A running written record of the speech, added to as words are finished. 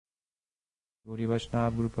Guru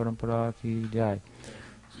Vaishnava Guru Parampara ki jai.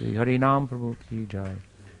 Sri Harinam Prabhu ki jai.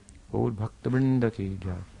 Gaur Bhakta Vrinda ki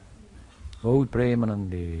jai. Gaur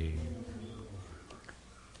Premanande.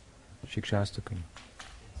 Siksastakam.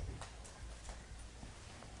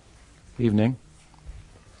 Evening.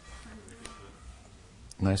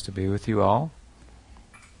 Nice to be with you all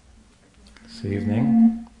this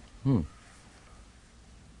evening.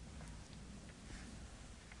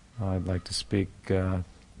 I'd like to speak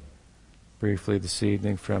briefly this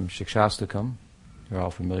evening from Siksastakam. You're all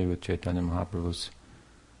familiar with Chaitanya Mahaprabhu's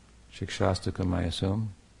Siksastakam, I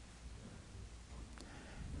assume.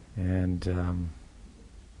 And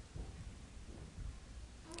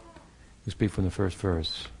we speak from the first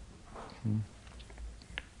verse.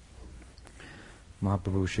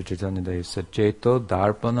 Mahaprabhu Shri Chaitanya Dev said, Cheto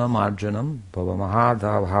Darpanam Arjanam Bhava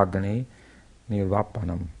Mahadhavagani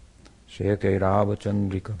Nirvapanam Shekairava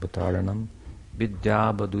Chandrika Bhataranam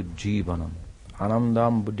Vidya Badujjivanam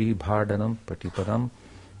Anandam Buddhi Bhardanam Pratipadam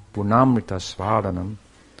Punamrita Svadanam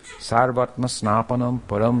Sarvatma Snapanam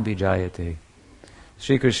Param Vijayate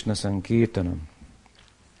Sri Krishna Sankirtanam.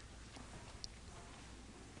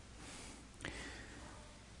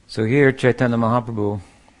 So here Chaitanya Mahaprabhu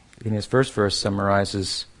in his first verse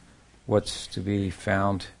summarizes what's to be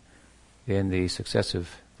found in the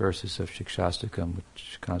successive verses of Siksastakam,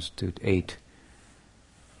 which constitute 8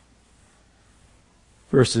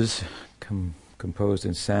 verses composed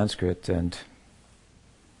in Sanskrit, and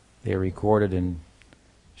they are recorded in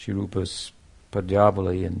Sri Rupa's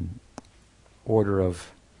Padyavali in order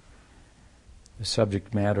of the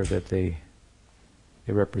subject matter that they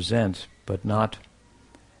represent, but not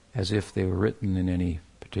as if they were written in any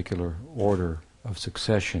particular order of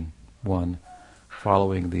succession, one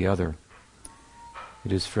following the other.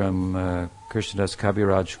 It is from Krishnadas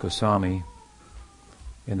Kaviraj Goswami,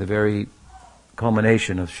 in the very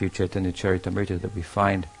culmination of Sri Chaitanya Charitamrita, that we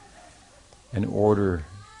find an order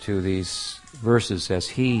to these verses as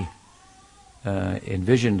he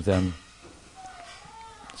envisioned them,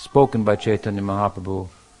 spoken by Chaitanya Mahaprabhu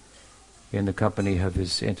in the company of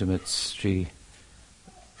his intimates, Sri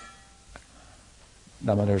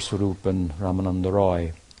Damodar Swarup and Ramananda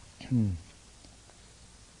Roy.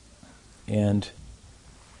 And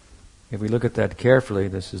if we look at that carefully,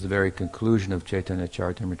 this is the very conclusion of Chaitanya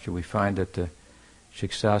Charitamrita. We find that the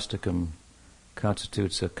Siksastakam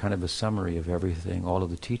constitutes a kind of a summary of everything, all of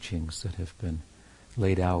the teachings that have been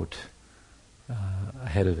laid out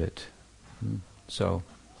ahead of it. So,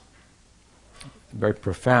 very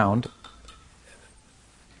profound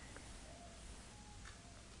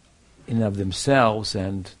in and of themselves,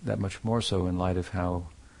 and that much more so in light of how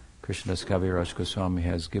Krishnadas Kaviraj Goswami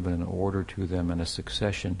has given an order to them and a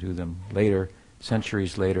succession to them. Later,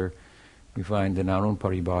 centuries later, we find in our own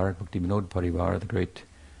Paribar, Bhakti Vinod Paribar, the great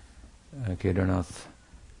Kedarnath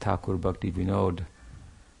Thakur Bhakti Vinod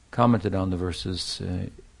commented on the verses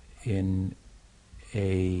in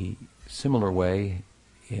a similar way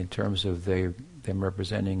in terms of them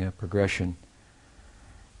representing a progression,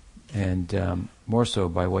 and more so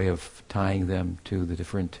by way of tying them to the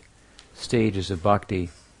different stages of bhakti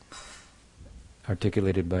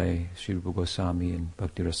articulated by Sri Rupa Goswami in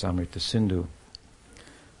Bhakti Rasamrita Sindhu.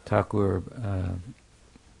 Thakur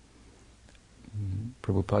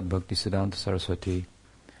Prabhupada Bhakti Siddhanta Saraswati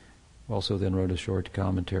also then wrote a short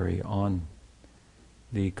commentary on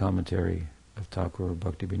the commentary of Thakur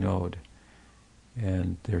Bhakti Vinod,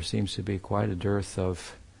 and there seems to be quite a dearth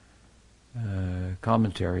of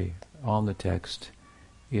commentary on the text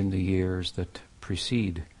in the years that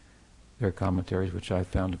precede their commentaries, which I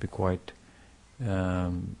found to be quite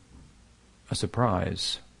a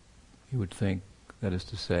surprise. You would think, that is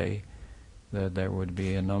to say, that there would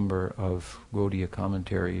be a number of Gaudiya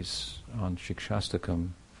commentaries on Siksastakam,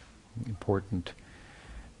 important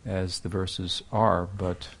as the verses are,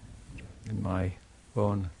 but in my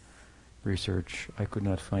own research I could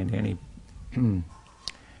not find any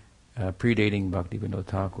predating Bhakti Vinod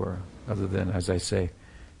Thakur, other than, as I say,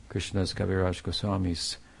 Krishnadas Kaviraj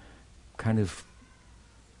Goswami's kind of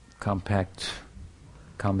compact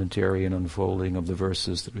commentary and unfolding of the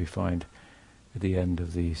verses that we find at the end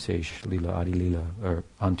of the Sesh Lila, Adi Lila, or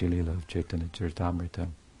Anti Lila of Chaitanya Charitamrita.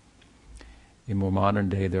 In more modern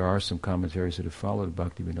day, there are some commentaries that have followed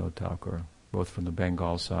Bhakti Vinod Thakur, both from the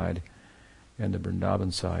Bengal side and the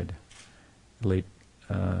Vrindavan side. Late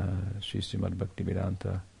Sri Srimad Bhakti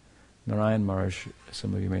Vedanta Narayan Maharaj,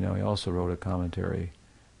 some of you may know, he also wrote a commentary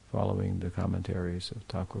following the commentaries of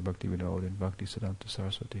Thakur Bhakti Vinod and Bhakti Siddhanta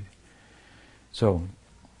Saraswati. So,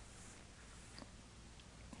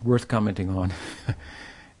 worth commenting on,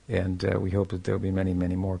 and we hope that there will be many,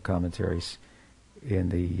 many more commentaries in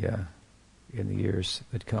the in the years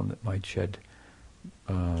that come that might shed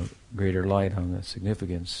greater light on the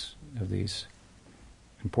significance of these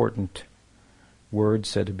important words,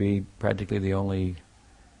 said to be practically the only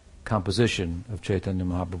composition of Chaitanya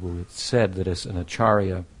Mahaprabhu. It's said that as an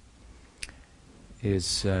acharya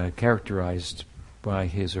is characterized by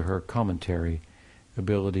his or her commentary,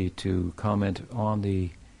 ability to comment on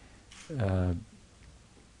the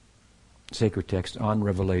sacred text, on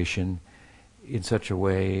revelation, in such a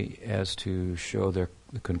way as to show the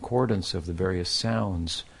concordance of the various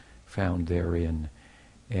sounds found therein,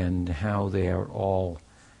 and how they are all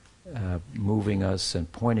moving us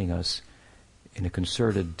and pointing us in a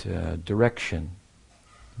concerted direction.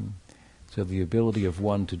 So the ability of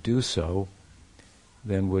one to do so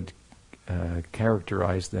then would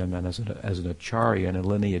characterize them, and as an acharya, and a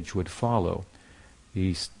lineage would follow.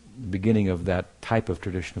 The beginning of that type of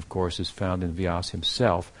tradition, of course, is found in Vyasa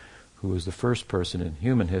himself, who was the first person in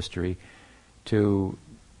human history to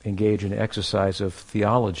engage in exercise of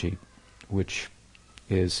theology, which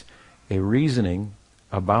is a reasoning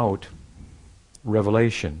about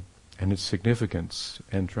revelation and its significance,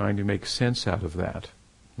 and trying to make sense out of that.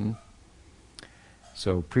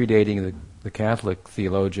 So predating the Catholic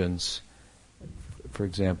theologians, for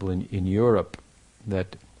example, in Europe,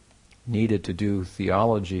 that needed to do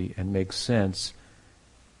theology and make sense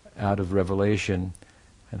out of revelation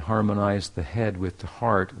and harmonize the head with the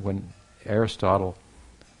heart, when Aristotle,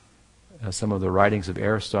 some of the writings of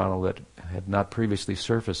Aristotle that had not previously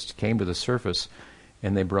surfaced came to the surface,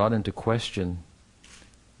 and they brought into question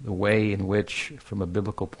the way in which, from a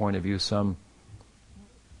biblical point of view, some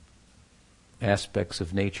aspects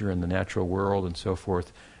of nature and the natural world and so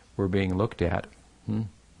forth were being looked at.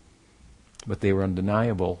 But they were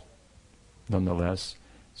undeniable nonetheless.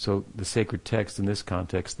 So the sacred text in this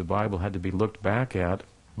context, the Bible, had to be looked back at.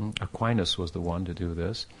 Aquinas was the one to do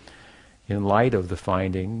this, in light of the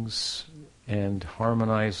findings, and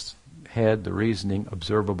harmonized head, the reasoning,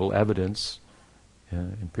 observable evidence,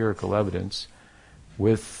 empirical evidence,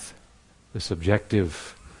 with the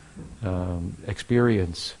subjective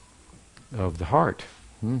experience of the heart.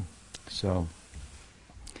 So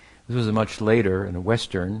this was a much later and a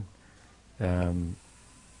Western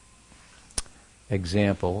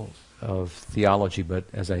example of theology, but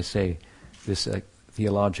as I say, this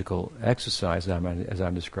theological exercise, as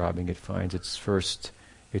I'm describing it, finds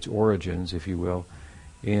its origins, if you will,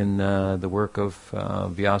 in the work of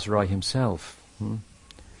Vyasaraya himself,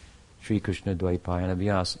 Sri Krishna Dvaipayana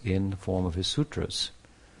Vyas, in the form of his sutras.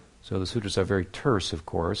 So the sutras are very terse, of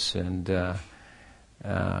course, and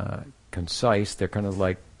concise. They're kind of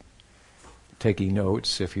like taking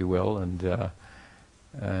notes, if you will,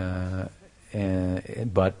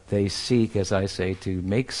 but they seek, as I say, to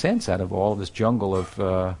make sense out of all this jungle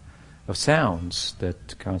of sounds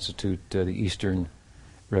that constitute the Eastern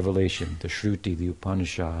revelation, the Shruti, the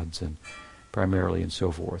Upanishads, and primarily, and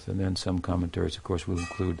so forth. And then some commentaries, of course, will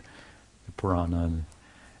include the Purana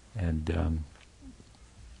and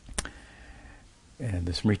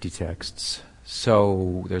the Smriti texts.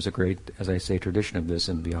 So there's a great, as I say, tradition of this,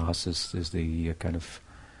 and Vyasa is the kind of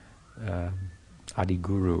Adi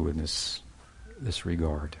Guru in this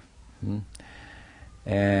regard.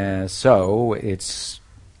 And so it's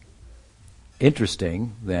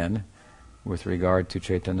interesting then, with regard to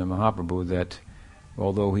Chaitanya Mahaprabhu, that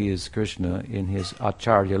although he is Krishna in his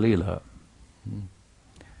Acharya Lila,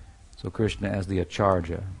 so Krishna as the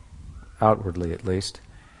Acharya, outwardly at least,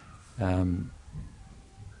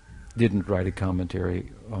 didn't write a commentary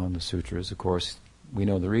on the sutras. Of course, we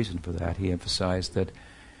know the reason for that. He emphasized that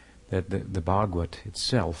the Bhagavad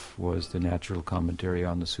itself was the natural commentary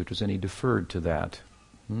on the sutras, and he deferred to that.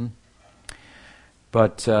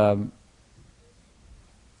 But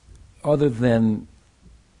other than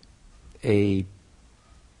an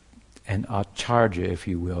acharya, if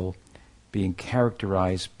you will, being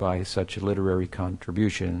characterized by such a literary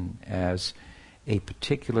contribution as a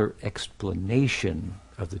particular explanation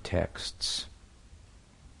of the texts,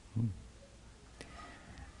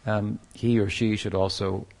 he or she should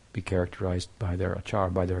also be characterized by their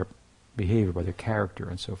achar, by their behavior, by their character,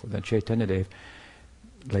 and so forth. And Chaitanya Dev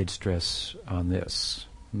laid stress on this,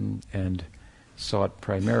 and sought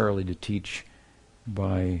primarily to teach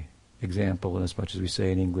by example, and as much as we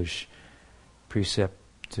say in English, precept,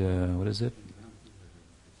 what is it?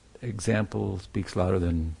 Example speaks louder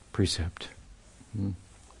than precept. You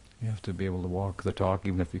have to be able to walk the talk,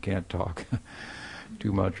 even if you can't talk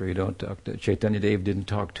too much, or you don't talk. Chaitanya Dev didn't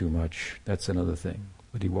talk too much. That's another thing.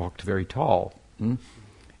 But he walked very tall,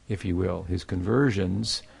 if you will. His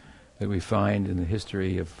conversions that we find in the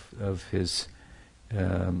history of his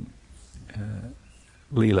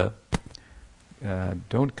Leela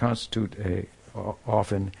don't constitute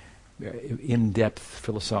often in-depth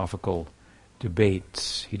philosophical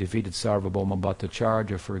debates. He defeated Sarvabhauma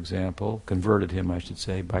Bhattacharya, for example, converted him, I should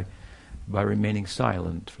say, by remaining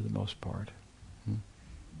silent for the most part.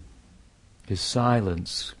 His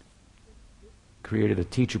silence created a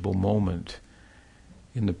teachable moment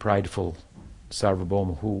in the prideful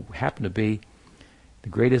Sarvabhauma, who happened to be the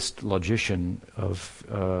greatest logician of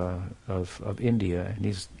India, and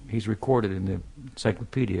he's recorded in the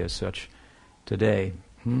encyclopedia as such today.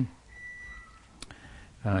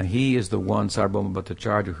 He is the one, Sarvabhauma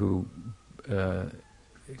Bhattacharya, who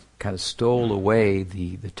kind of stole away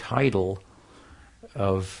the title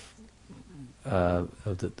of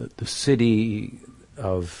the city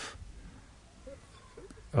of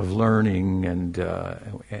learning and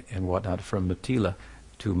whatnot from Mathila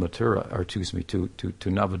to Mathura, or excuse me, to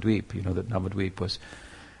Navadvip. You know that Navadvip was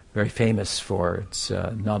very famous for its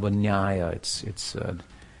Navanyaya, its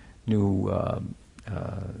new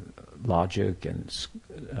logic and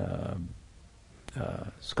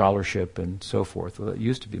scholarship and so forth. Well, it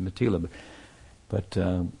used to be Mathila, but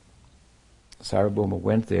Sarvabhauma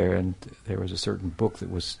went there, and there was a certain book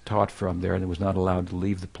that was taught from there, and it was not allowed to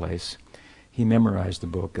leave the place. He memorized the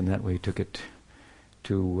book, and that way he took it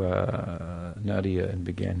to Nadia and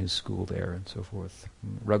began his school there and so forth.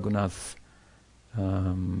 Raghunath,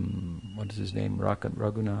 what is his name?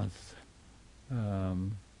 Raghunath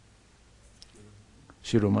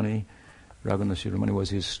Shiromani. Raghunath Shiromani was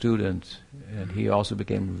his student, and he also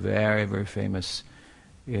became very, very famous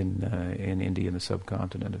in India, in the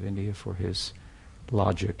subcontinent of India, for his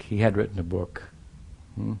logic. He had written a book.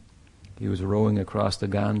 He was rowing across the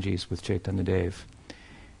Ganges with Chaitanya Dev,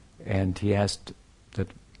 and he asked that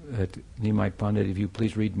Nimai Pandit, if you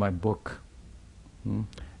please read my book.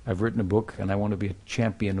 I've written a book, and I want to be a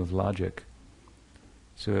champion of logic.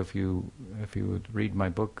 So if you would read my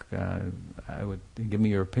book, I would give me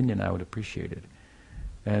your opinion. I would appreciate it.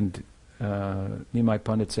 And Nimai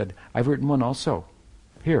Pandit said, I've written one also.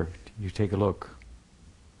 Here, you take a look.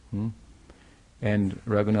 And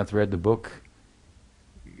Raghunath read the book,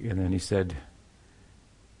 and then he said,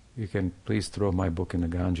 you can please throw my book in the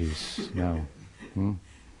Ganges now.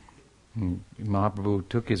 Mahaprabhu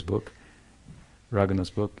took his book, Raghunath's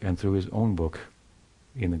book, and threw his own book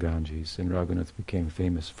in the Ganges, and Raghunath became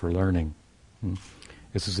famous for learning.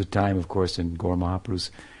 This was a time, of course, in Gaur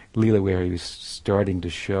Mahaprabhu's Leela where he was starting to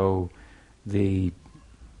show the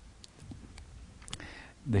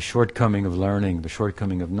shortcoming of learning, the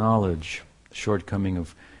shortcoming of knowledge, the shortcoming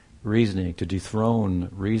of reasoning, to dethrone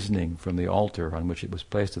reasoning from the altar on which it was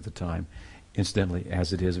placed at the time, incidentally,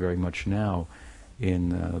 as it is very much now in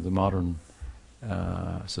the modern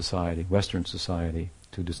society, Western society,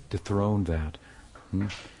 to dethrone that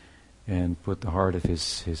and put the heart of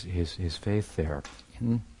his faith there.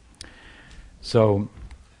 So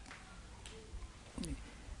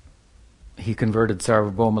he converted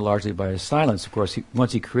Sarvabhauma largely by his silence. Of course,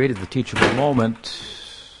 once he created the teachable moment,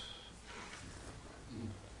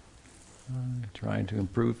 trying to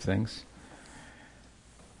improve things.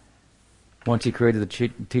 Once he created the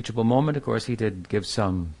teachable moment, of course, he did give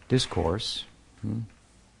some discourse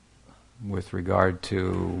with regard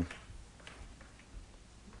to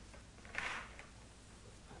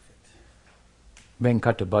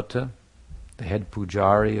Venkatabhatta, the head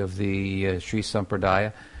pujari of the Sri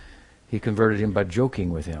Sampradaya. He converted him by joking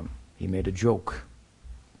with him. He made a joke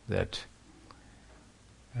that,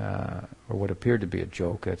 or what appeared to be a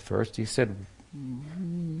joke at first. He said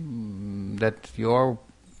that your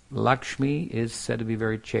Lakshmi is said to be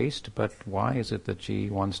very chaste, but why is it that she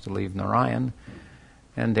wants to leave Narayan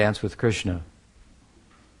and dance with Krishna?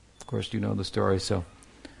 Of course, you know the story, so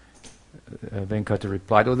Venkata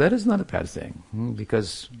replied, oh, that is not a bad thing,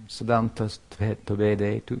 because Siddhanta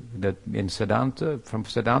Tavede, that in Siddhanta,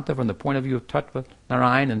 from the point of view of Tattva,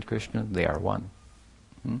 Narayan and Krishna, they are one.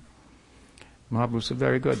 Mahaprabhu said,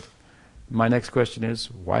 very good. My next question is,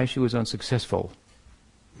 why she was unsuccessful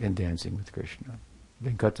in dancing with Krishna?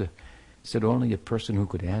 Venkata said, only a person who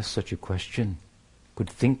could ask such a question, could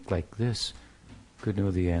think like this, could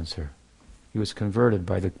know the answer. He was converted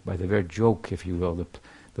by the very joke, if you will,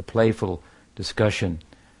 the playful discussion,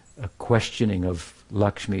 a questioning of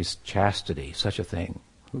Lakshmi's chastity, such a thing.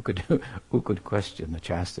 Who could question the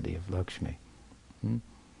chastity of Lakshmi? And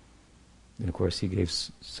of course he gave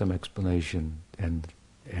some explanation, and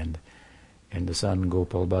the son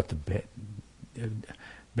Gopal Bhatta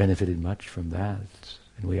benefited much from that,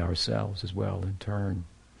 and we ourselves as well in turn.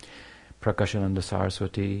 Prakashananda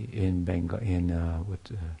Saraswati in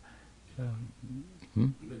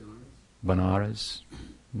Banaras,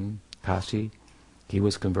 Kasi, He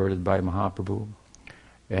was converted by Mahaprabhu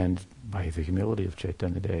and by the humility of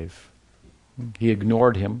Chaitanya Dev. He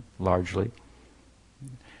ignored him largely.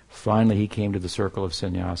 Finally, he came to the circle of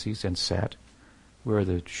sannyasis and sat where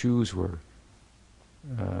the shoes were,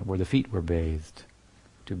 where the feet were bathed,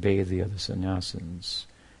 to bathe the other sannyasins.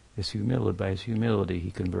 By his humility,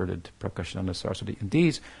 he converted Prakashananda Saraswati. And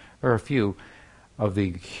these are a few of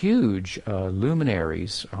the huge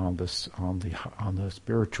luminaries on the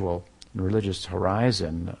spiritual and religious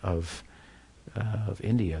horizon of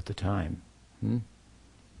India at the time.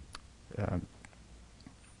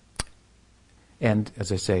 And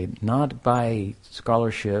as I say, not by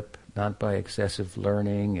scholarship, not by excessive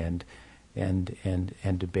learning and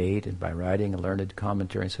debate, and by writing a learned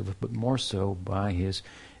commentary and so forth, but more so by his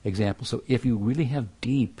example. So if you really have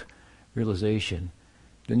deep realization,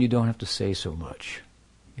 then you don't have to say so much.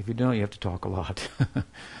 If you don't, you have to talk a lot.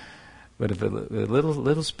 But if a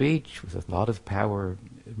little speech with a lot of power,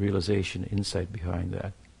 realization, insight behind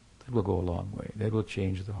that will go a long way. That will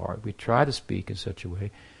change the heart. We try to speak in such a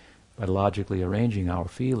way, by logically arranging our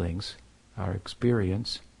feelings, our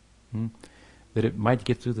experience, that it might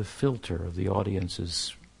get through the filter of the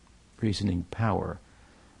audience's reasoning power,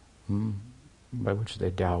 by which they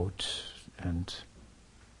doubt and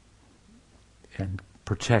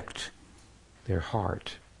protect their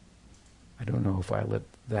heart. I don't know if I let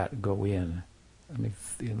that go in. I mean,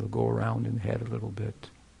 it'll go around in the head a little bit.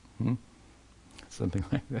 Something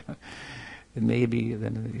like that. And maybe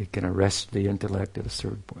then it can arrest the intellect at a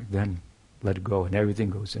certain point. Then let it go, and everything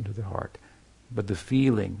goes into the heart. But the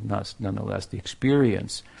feeling, nonetheless, the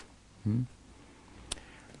experience,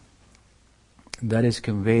 that is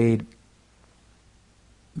conveyed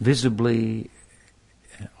visibly,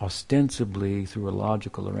 ostensibly through a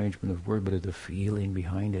logical arrangement of word, but the feeling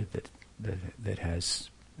behind it that has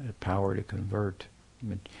power to convert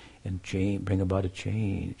and change, bring about a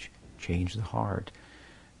change the heart,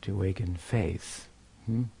 to awaken faith.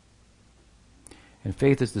 And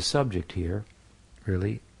faith is the subject here,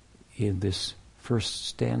 really, in this first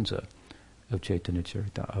stanza of Chaitanya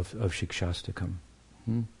Charita, of Siksastakam.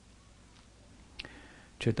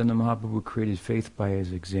 Chaitanya Mahaprabhu created faith by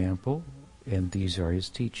his example, and these are his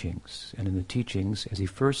teachings. And in the teachings, as he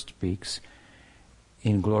first speaks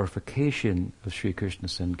in glorification of Sri Krishna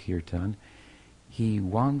Sankirtana, he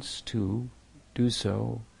wants to do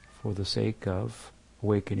so for the sake of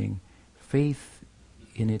awakening faith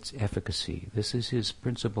in its efficacy. This is his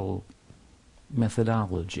principal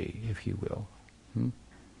methodology, if you will,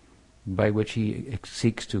 by which he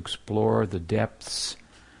seeks to explore the depths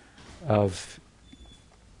of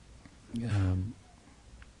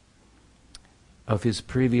his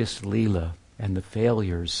previous Leela and the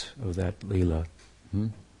failures of that Leela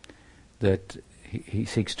that he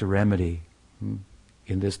seeks to remedy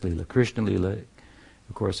in this Leela. Krishna Leela,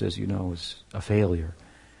 of course, as you know, is a failure,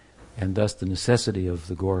 and thus the necessity of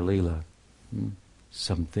the Gaur Leela.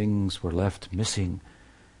 Some things were left missing.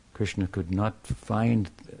 Krishna could not find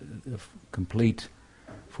complete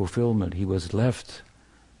fulfillment. He was left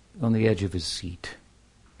on the edge of his seat,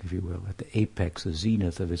 if you will, at the apex, the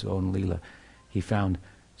zenith of his own Leela. He found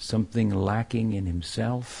something lacking in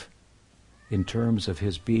himself in terms of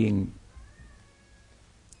his being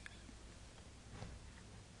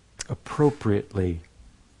appropriately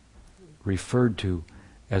referred to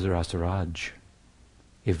as Rasaraj.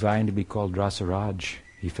 If vying to be called Rasaraj,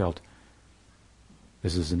 he felt,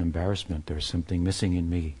 this is an embarrassment, there's something missing in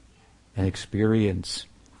me, an experience,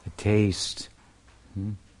 a taste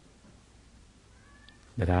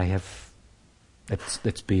that I have,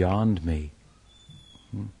 that's beyond me.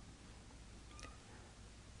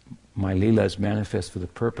 My Leela is manifest for the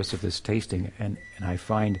purpose of this tasting, and I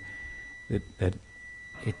find that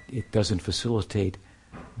it doesn't facilitate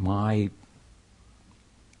my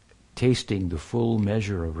tasting the full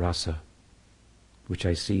measure of rasa, which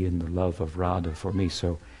I see in the love of Radha for me.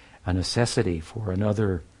 So a necessity for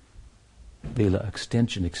another Leela,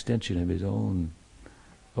 extension of his own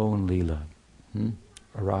Leela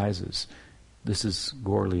arises. This is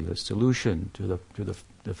Gaur Leela, solution to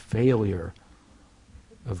the failure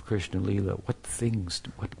of Krishna Leela.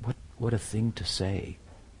 What a thing to say.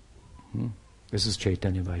 This is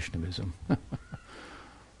Chaitanya Vaishnavism.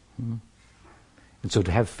 And so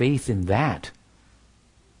to have faith in that,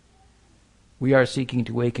 we are seeking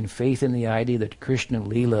to awaken faith in the idea that Krishna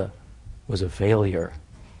Leela was a failure.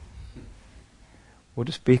 Or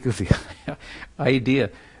to speak of the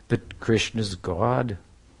idea that Krishna is God,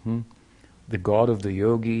 the God of the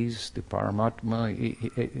yogis, the Paramatma,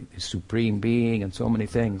 the Supreme Being, and so many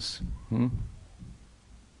things.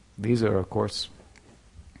 These are, of course,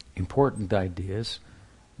 important ideas,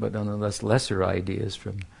 but nonetheless lesser ideas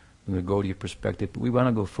from the Gaudiya perspective. But we want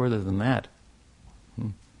to go further than that.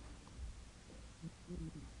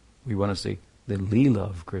 We want to say the Leela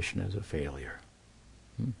of Krishna is a failure.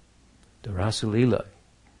 The Rasa Leela,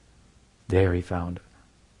 there he found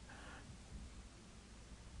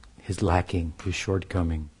his lacking, his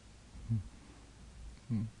shortcoming.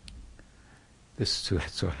 So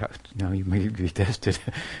now you may be tested.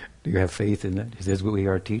 Do you have faith in that? Is this what we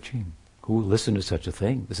are teaching? Who will listen to such a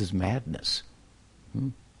thing? This is madness.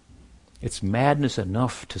 It's madness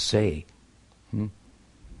enough to say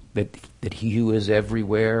that he who is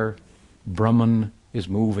everywhere, Brahman, is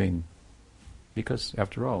moving. Because,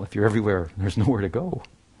 after all, if you're everywhere, there's nowhere to go.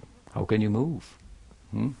 How can you move?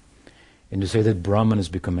 And to say that Brahman has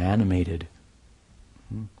become animated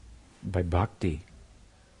by bhakti,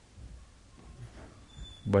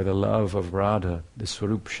 by the love of Radha, the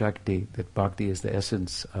Swarup Shakti, that bhakti is the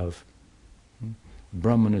essence of.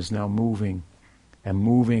 Brahman is now moving, and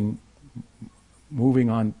moving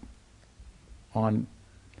on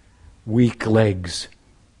weak legs.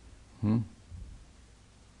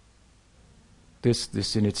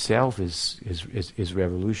 This in itself is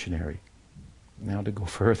revolutionary. Now to go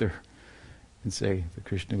further and say the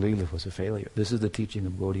Krishna Leela was a failure. This is the teaching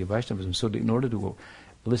of Gaudiya Vaishnavism. So in order to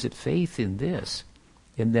elicit faith in this,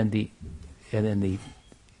 and then the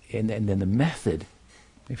method,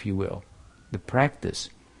 if you will, the practice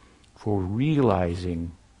for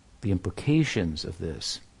realizing the implications of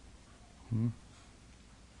this,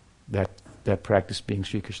 that practice being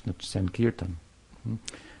Sri Krishna Sankirtana.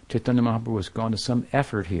 Chaitanya Mahaprabhu has gone to some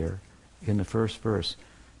effort here in the first verse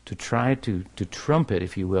to try to trumpet,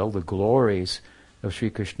 if you will, the glories of Sri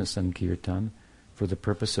Krishna Sankirtan for the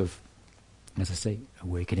purpose of, as I say,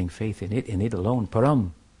 awakening faith in it alone.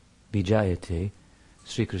 Param vijayate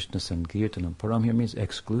Sri Krishna Sankirtanam. Param here means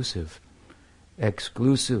exclusive.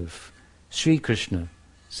 Exclusive Sri Krishna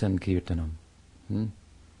Sankirtanam.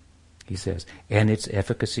 He says, and its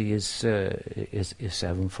efficacy is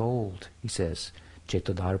sevenfold. He says,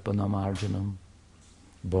 Chetadarpanam Arjanam,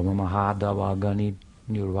 Brahma Mahadavagani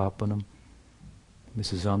Nirvapanam.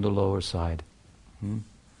 This is on the lower side.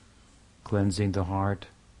 Cleansing the heart,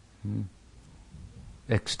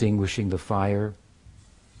 extinguishing the fire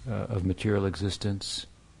of material existence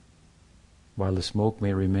while the smoke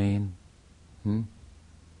may remain. And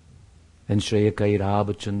Shreya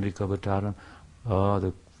Kairabha Chandrika Bhataram,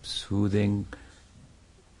 the soothing,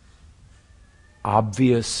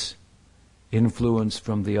 obvious influence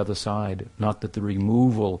from the other side. Not that the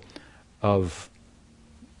removal of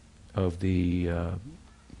the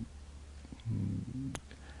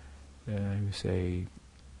say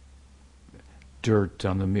dirt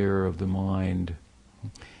on the mirror of the mind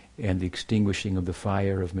and the extinguishing of the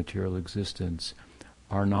fire of material existence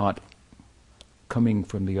are not coming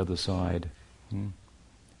from the other side. In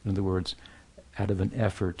other words, out of an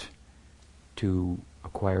effort to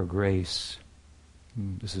acquire grace.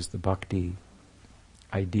 This is the bhakti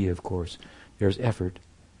idea, of course. There's effort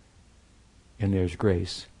and there's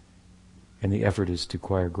grace. And the effort is to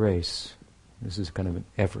acquire grace. This is kind of an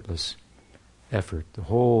effortless effort. The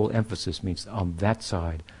whole emphasis means on that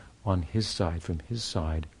side, on his side, from his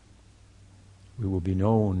side. We will be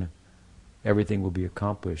known, everything will be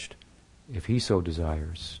accomplished if he so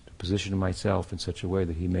desires, to position myself in such a way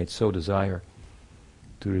that he may so desire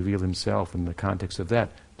to reveal himself in the context of that,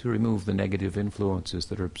 to remove the negative influences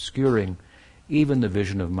that are obscuring even the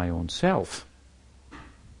vision of my own self.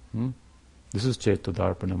 This is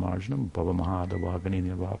Chetadarpana Marjanam, Bhava Mahadavagani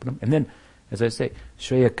Nirvapanam. And then, as I say,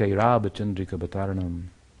 Shreya Kairabha Chandrika Bhataranam.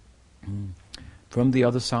 From the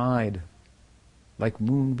other side, like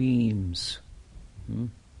moonbeams.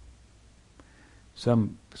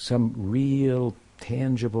 Some real,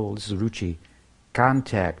 tangible, this is Ruchi,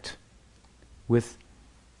 contact with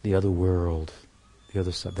the other world, the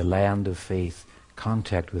other side, the land of faith,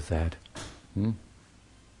 contact with that. Nadanam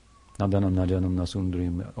Najanam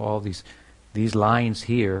Nasundarim. All these lines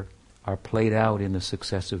here are played out in the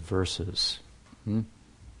successive verses. When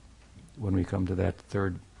we come to that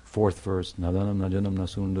fourth verse, Nadanam Najanam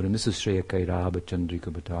Nasundarim, this is Shreya Kairabha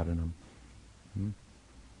Chandrika Bhataranam.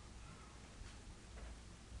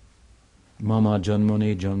 Mama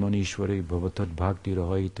Janmani Janmanishwari Bhavatad Bhakti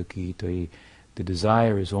Rahaita Kitai. The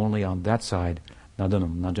desire is only on that side.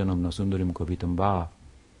 Nadanam Najanam Nasundarim Kavitamba.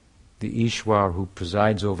 The Ishwar who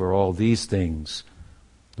presides over all these things,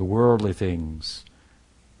 the worldly things,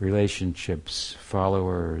 relationships,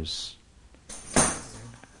 followers,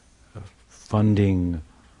 funding,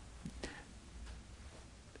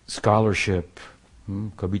 scholarship,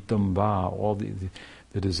 Kavitamba, all the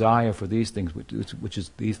desire for these things, which is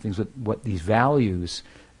these things, what these values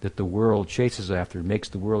that the world chases after, makes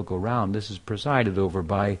the world go round, this is presided over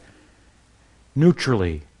by,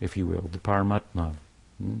 neutrally, if you will, the Paramatma.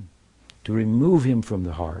 To remove him from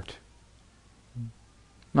the heart.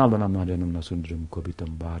 Nalanam nadanam nasundram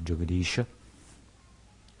kobitam ba jagadisha.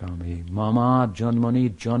 Mama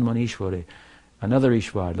janmani janmanishware. Another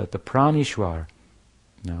Ishwar, let the Pranishwar,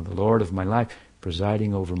 now the Lord of my life,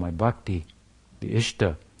 presiding over my bhakti, the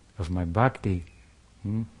Ishta of my bhakti.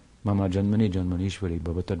 Mama janmani janmanishwari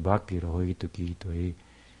bhavatad bhakti rahoitu ki.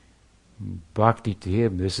 Bhakti to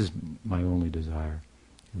him, this is my only desire.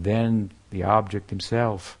 Then the object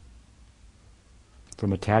himself.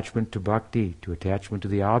 From attachment to bhakti, to attachment to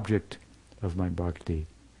the object of my bhakti.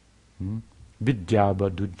 Vidyaba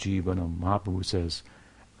dujjivanam, Mahaprabhu says,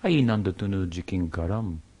 Ainandatunu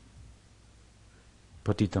jikinkaram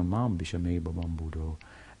patitamam vishame babambudo.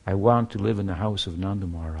 I want to live in the house of Nanda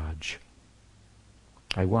Maharaj.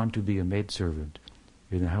 I want to be a maidservant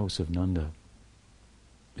in the house of Nanda.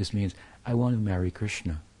 This means I want to marry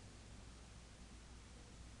Krishna.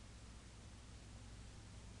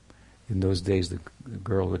 In those days, the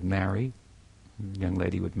girl would marry, the young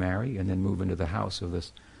lady would marry, and then move into the house of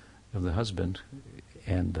the husband,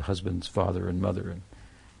 and the husband's father and mother,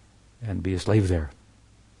 and be a slave there.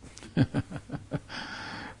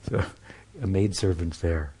 So, a maidservant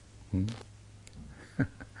there.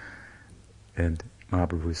 And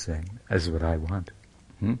Mahaprabhu is saying, this is what I want.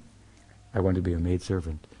 I want to be a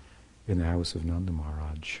maidservant in the house of Nanda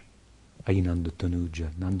Maharaj. Ainanda Tanuja,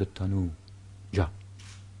 Nanda Tanu Ja.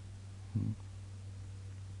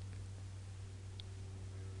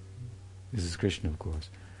 This is Krishna, of course,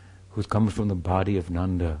 who's come from the body of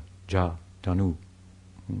Nanda, Ja, Tanu.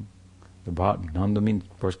 Nanda means,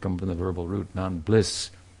 of course, come from the verbal root, Nand,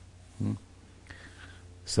 bliss.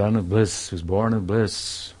 Son of bliss, who's born of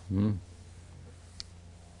bliss.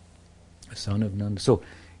 Son of Nanda. So,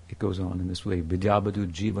 it goes on in this way.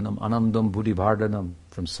 Vidyabadu jivanam anandam buddhivardhanam.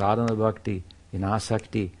 From sadhana bhakti, in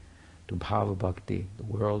asakti, to bhava bhakti, the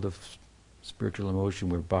world of spiritual emotion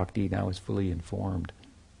where bhakti now is fully informed.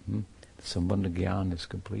 The sambandha gyan is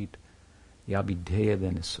complete. The abhidheya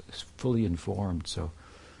then is fully informed. So,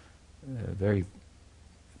 very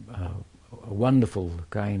a wonderful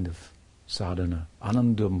kind of sadhana.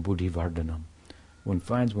 Anandam buddhivardhanam. One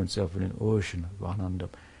finds oneself in an ocean of anandam.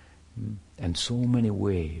 And so many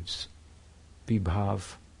waves.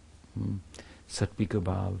 Vibhav, Satvika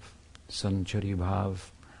Bhav, Sanchari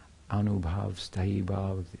Bhav, Anubhav, Sthayi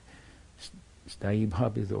Bhav. Sthayi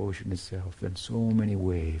Bhav is the ocean itself, and so many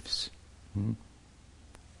waves.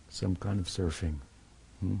 Some kind of surfing.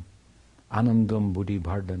 Anandam buddhi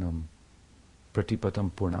bhardhanam,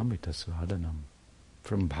 pratipatam purnamita svadanam.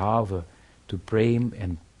 From bhava to prem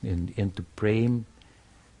and into prem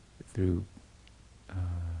through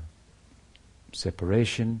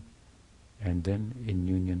separation and then in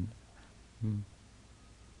union.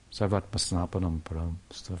 Sarvatmasnapanam param.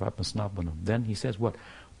 Sarvatmasnapanam. Then he says what?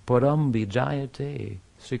 Param vijayate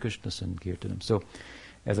Sri Krishna Sankirtanam. So,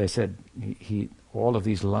 as I said, he all of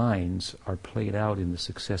these lines are played out in the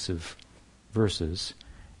successive verses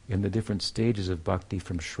in the different stages of bhakti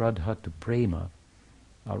from Shraddha to Prema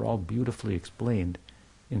are all beautifully explained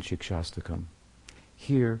in Siksastakam.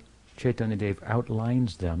 Here, Chaitanya Dev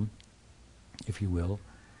outlines them, if you will.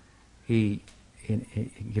 He, in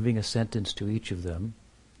giving a sentence to each of them,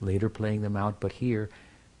 later playing them out, but here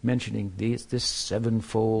mentioning this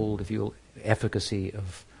sevenfold, if you will, efficacy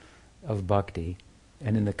of bhakti.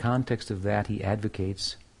 And in the context of that, he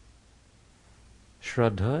advocates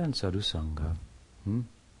Shraddha and Sadhusanga.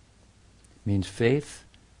 Means faith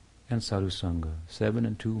and Sadhusanga. 7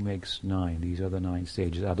 and 2 makes 9. These are the 9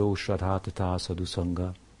 stages. Ado Shraddha Tata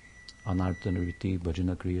Sadhusanga, Anartanariti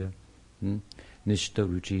Bhajana Kriya, Nishta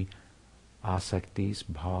Ruchi, Asaktis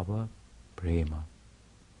Bhava Prema.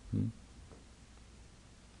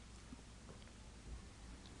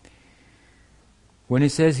 When he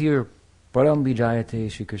says here, Param Vijayate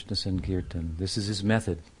Sri Krishna Sankirtan, this is his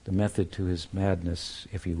method, the method to his madness,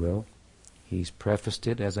 if you will. He's prefaced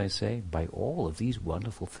it, as I say, by all of these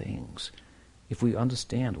wonderful things. If we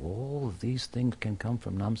understand all of these things can come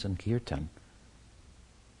from Nam Sankirtan,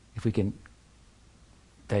 if we can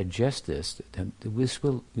digest this, then this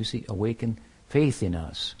will, you see, awaken faith in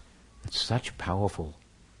us. It's such powerful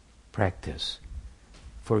practice.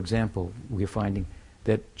 For example, we're finding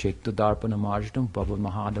that Chaitya Darpana Marjanam Bhava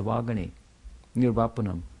Mahadavagani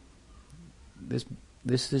Nirvapanam.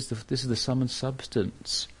 This is the sum and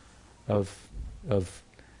substance of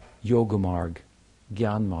Yoga Marg,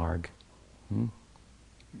 Gyan Marg.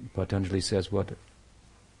 Patanjali says what?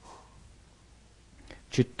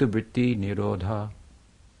 Chitta Vritti Nirodha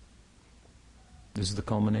This is the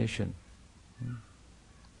culmination.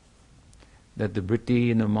 That the vritti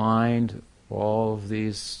in the mind, all of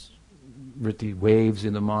these vritti waves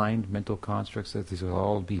in the mind, mental constructs, that these will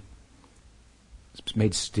all be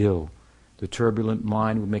made still. The turbulent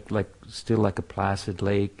mind will make still like a placid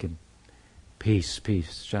lake, and peace,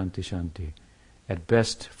 peace, shanti, shanti. At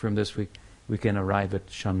best, from this we can arrive at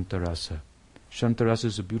Shantarasa. Shantarasa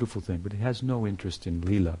is a beautiful thing, but it has no interest in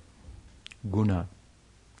lila, guna,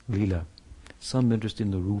 lila. Some interest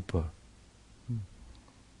in the rupa,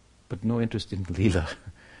 but no interest in lila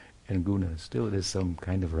and guna. Still it is some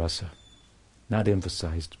kind of rasa, not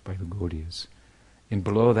emphasized by the Gaudiyas. And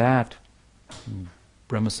below that,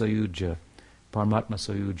 Brahma Sayuja, Paramatma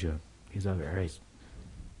Sayuja, these are very,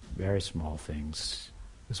 very small things.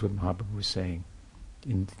 That's what Mahaprabhu was saying.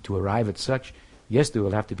 To arrive at such, yes, there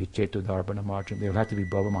will have to be Chetodarbana Marjan, there will have to be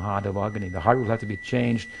Bhava Mahadavagani, the heart will have to be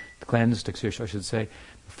changed, cleansed, I should say.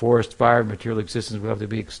 The forest fire of material existence will have to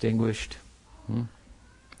be extinguished.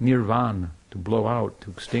 Nirvana, to blow out, to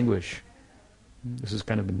extinguish. This is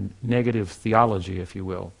kind of a negative theology, if you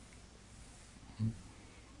will.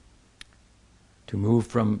 To move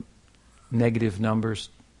from negative numbers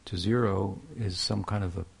to zero is some kind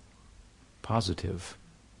of a positive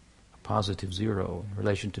zero in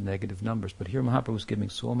relation to negative numbers. But here Mahaprabhu is giving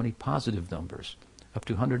so many positive numbers, up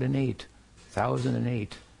to 108,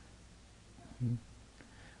 1008.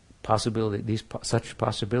 Possibility, such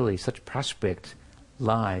prospect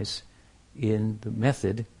lies in the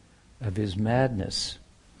method of his madness.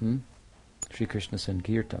 Sri Krishna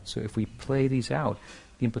Sankirtana. So if we play these out,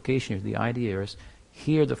 the implication here, the idea is,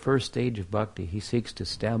 here the first stage of bhakti, he seeks to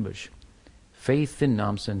establish faith in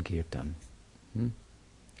Nam Sankirtan.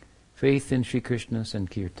 Faith in Sri Krishna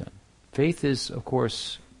Sankirtan. Faith is, of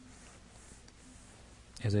course,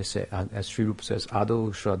 as I say, as Sri Rupa says,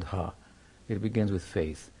 Ado Shraddha. It begins with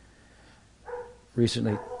faith.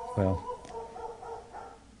 Recently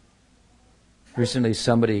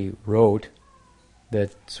somebody wrote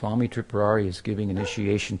that Swami Tripurari is giving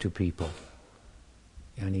initiation to people,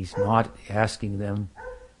 and he's not asking them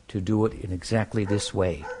to do it in exactly this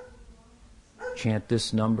way. Chant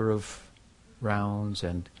this number of rounds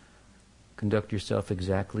and conduct yourself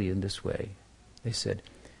exactly in this way. They said,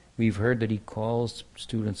 we've heard that he calls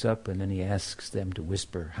students up and then he asks them to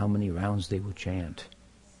whisper how many rounds they will chant.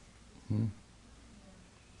 And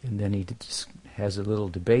then he just has a little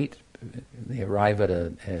debate. They arrive at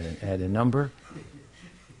a number.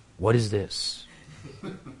 What is this?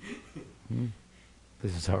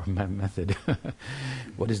 This is our method.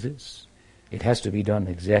 What is this? It has to be done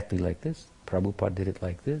exactly like this. Prabhupada did it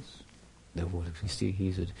like this. You see,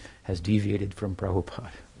 he has deviated from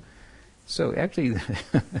Prabhupada. So actually,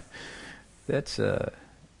 that's a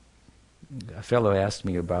fellow asked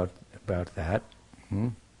me about that,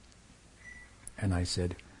 and I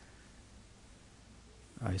said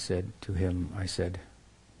to him,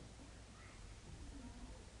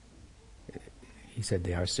 he said,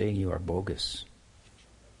 they are saying you are bogus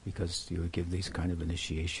because you give these kind of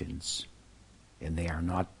initiations, and you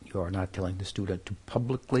are not telling the student to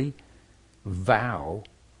publicly vow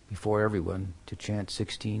before everyone to chant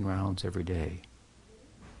 16 rounds every day.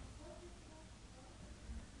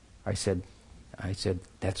 I said,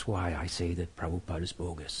 that's why I say that Prabhupada is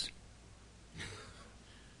bogus.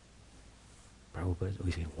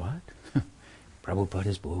 We say, what? Prabhupada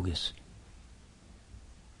is bogus.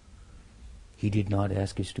 He did not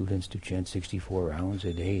ask his students to chant 64 rounds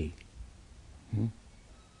a day.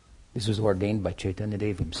 This was ordained by Chaitanya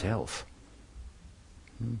Dev himself.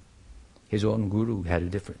 His own guru had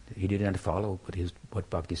he did not follow what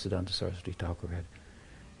Bhaktisiddhanta Saraswati Thakur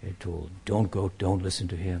had told. Don't listen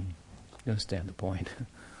to him. You understand the point?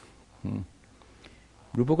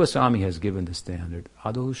 Rupa Goswami has given the standard,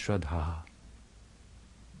 Ado Shraddha.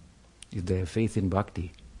 If they have faith in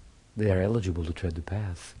bhakti, they are eligible to tread the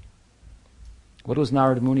path. What was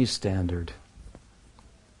Narada Muni's standard?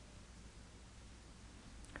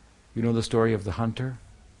 You know the story of the hunter?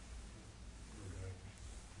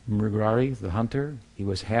 Mrigarari, the hunter, he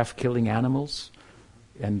was half killing animals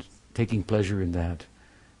and taking pleasure in that.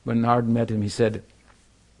 When Narada met him, he said,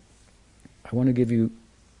 I want to give you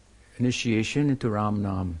initiation into Ram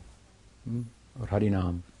Nam, or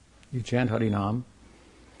Harinam. You chant Harinam,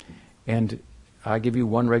 and I give you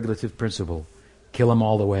one regulative principle: kill them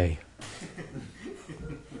all the way.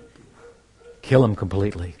 Kill them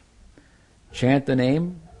completely. Chant the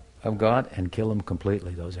name of God and kill them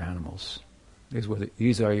completely, those animals. This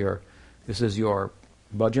is your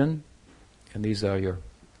bhajan, and this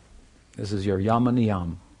is your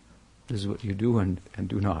yamaniyam. This is what you do and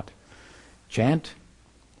do not. Chant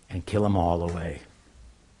and kill them all away.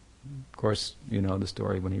 Of course, you know the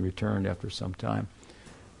story. When he returned after some time,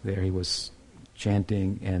 there he was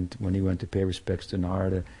chanting, and when he went to pay respects to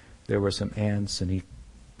Narada, there were some ants, and he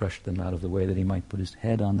brushed them out of the way that he might put his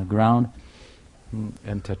head on the ground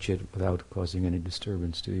and touch it without causing any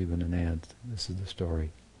disturbance to even an ant. This is the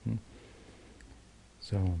story.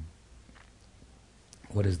 So,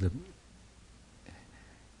 what is the...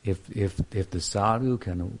 If the sadhu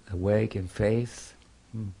can awake in faith,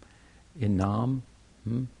 in Nam,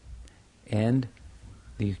 and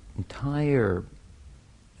the entire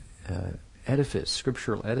edifice,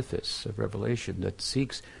 scriptural edifice of revelation that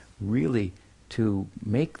seeks really to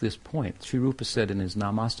make this point. Sri Rupa said in his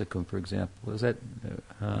Namastakam, for example, is that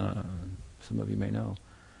some of you may know.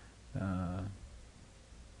 I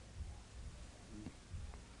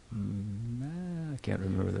can't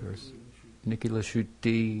remember the verse. Nikila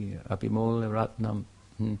Shuti Apimole Ratnam.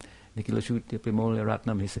 Nikila Shuti Apimole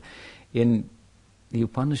Ratnam. He said, in the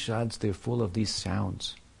Upanishads, they're full of these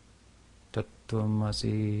sounds.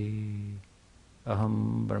 Tattvamasi,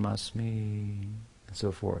 Aham Brahmasmi, and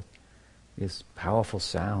so forth. These powerful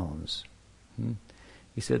sounds.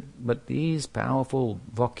 He said, but these powerful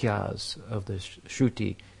vakyas of the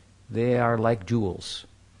Shruti, they are like jewels.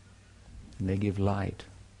 And they give light.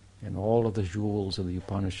 And all of the jewels of the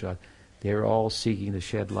Upanishad, they're all seeking to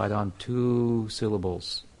shed light on two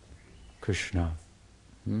syllables. Krishna.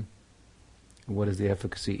 What is the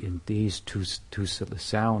efficacy in these two the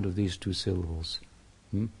sound of these two syllables?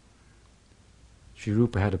 Sri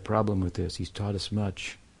Rupa had a problem with this. He's taught us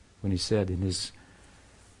much when he said in his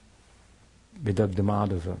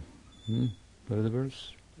Vidagdamadava, what is the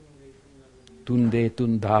verse? Tunde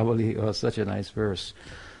Tundavali. Oh, such a nice verse.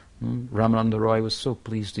 Ramananda Roy was so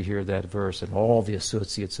pleased to hear that verse, and all the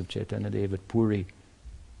associates of Chaitanya Dev at Puri.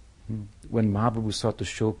 When Mahaprabhu sought to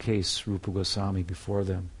showcase Rupa Goswami before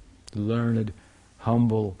them, the learned,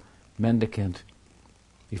 humble mendicant,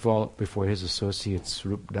 before his associates,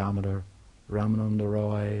 Rup Damodar, Ramananda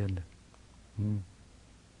Roy, and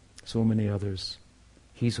so many others.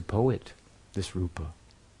 He's a poet, this Rupa.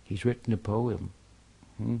 He's written a poem.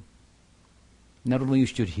 Not only you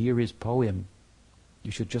should hear his poem,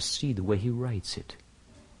 you should just see the way he writes it.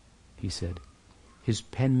 He said, his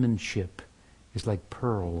penmanship is like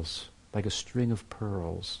pearls, like a string of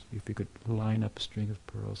pearls. If you could line up a string of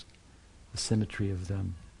pearls, the symmetry of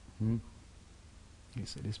them. He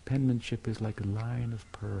said, his penmanship is like a line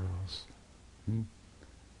of pearls.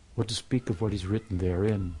 What to speak of what he's written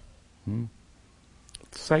therein?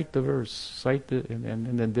 Cite the verse, cite the,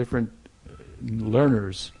 and then different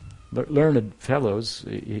learners, learned fellows,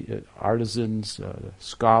 artisans,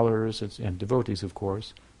 scholars, and devotees, of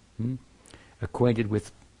course, acquainted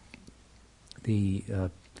with the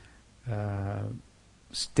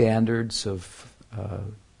standards of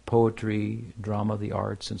poetry, drama, the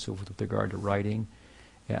arts, and so forth with regard to writing.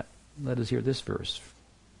 Let us hear this verse.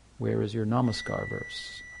 Where is your Namaskar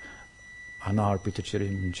verse? Anarpita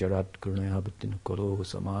chirim charat kurunayabhatin koro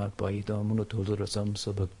samarpaitam unatulurasam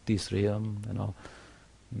sabhakti sriyam, and all.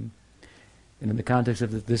 And in the context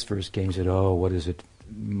of this verse came, said, oh, what is it?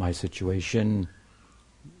 My situation,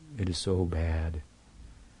 it is so bad.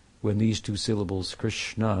 When these two syllables,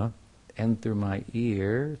 Krishna, enter my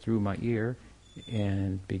ear, through my ear,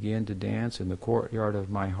 and begin to dance in the courtyard of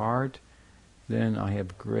my heart, then I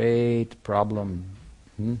have great problem.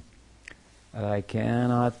 I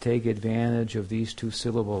cannot take advantage of these two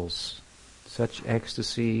syllables. Such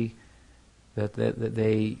ecstasy that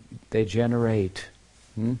they generate.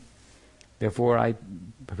 Therefore, I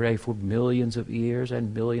pray for millions of ears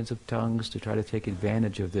and millions of tongues to try to take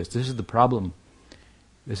advantage of this. This is the problem.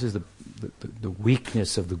 This is the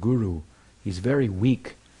weakness of the guru. He's very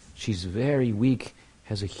weak. She's very weak,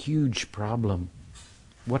 has a huge problem.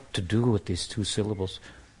 What to do with these two syllables?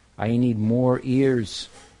 I need more ears,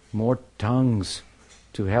 more tongues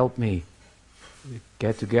to help me.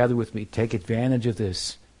 Get together with me, take advantage of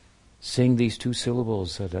this. Sing these two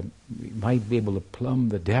syllables so that we might be able to plumb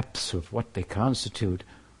the depths of what they constitute.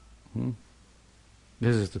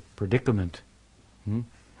 This is the predicament.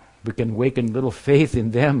 We can awaken little faith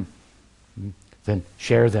in them, then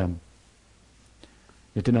share them.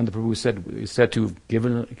 Nityananda Prabhu said to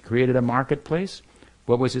have created a marketplace.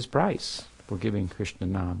 What was his price for giving Krishna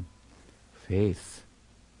Nam? Faith.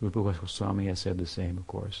 Rupa Goswami has said the same, of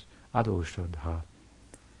course. Ado Shraddha.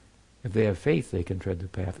 If they have faith, they can tread the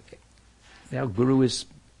path. Now, Guru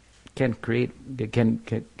can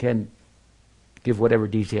give whatever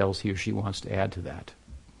details he or she wants to add to that.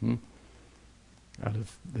 Out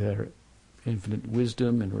of their infinite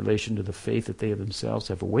wisdom in relation to the faith that they themselves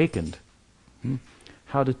have awakened.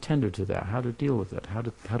 How to tender to that, how to deal with that, how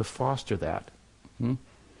to foster that.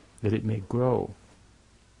 that it may grow.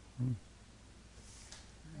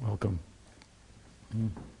 Welcome.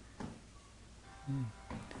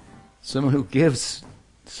 Someone who gives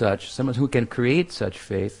such, someone who can create such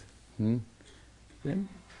faith, then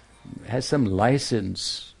has some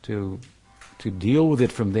license to deal with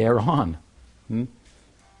it from there on.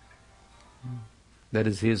 That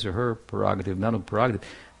is his or her prerogative, not a prerogative.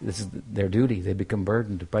 This is their duty. They become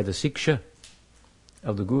burdened by the siksha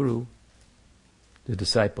of the guru. The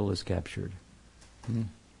disciple is captured.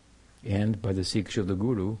 And by the siksha of the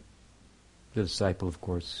guru, the disciple, of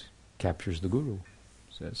course, captures the guru.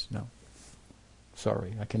 Says, no,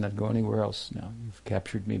 sorry, I cannot go anywhere else now. You've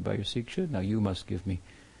captured me by your siksha, now you must give me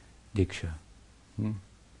diksha.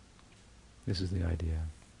 This is the idea.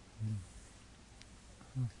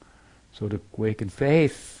 So to awaken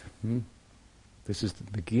faith, this is the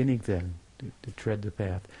beginning then, to tread the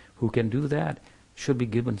path. Who can do that should be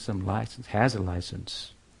given some license, has a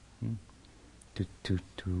license, to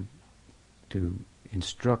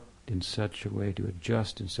instruct in such a way, to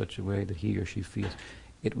adjust in such a way that he or she feels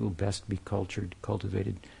it will best be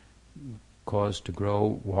cultivated, caused to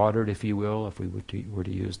grow, watered, if you will, if we were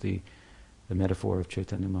to use the metaphor of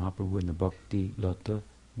Chaitanya Mahaprabhu in the Bhakti Lata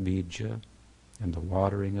Bija, and the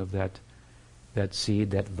watering of that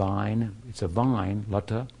seed, that vine. It's a vine,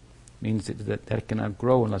 Lata, means that cannot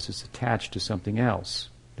grow unless it's attached to something else.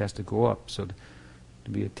 It has to go up. So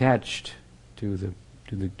to be attached to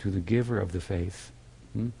the giver of the faith.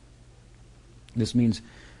 This means,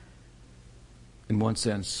 in one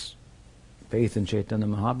sense, faith in Chaitanya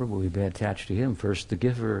Mahaprabhu, we be attached to him. First the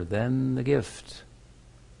giver, then the gift.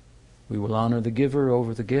 We will honor the giver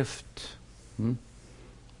over the gift.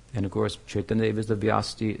 And of course, Chaitanya Deva is the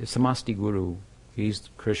Samasti Guru. He's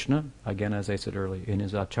Krishna, again as I said earlier, in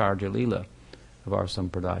his Acharya Leela of our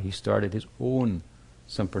Sampradaya. He started his own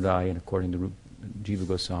Sampradaya, and according to Jiva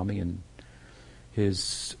Goswami, and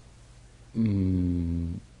his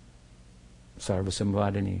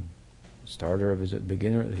Sarvasamvadini, starter of his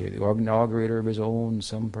beginner, the inaugurator of his own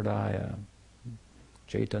Sampradaya,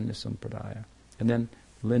 Chaitanya Sampradaya. And then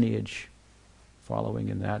lineage following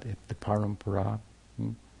in that, the Parampara.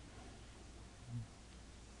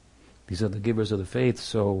 These are the givers of the faith,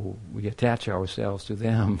 so we attach ourselves to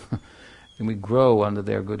them and we grow under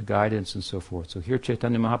their good guidance and so forth. So here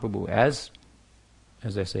Chaitanya Mahaprabhu, as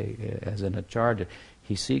I say, as an acharya,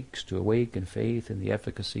 he seeks to awaken faith in the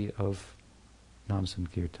efficacy of Nam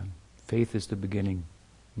Sankirtan. Faith is the beginning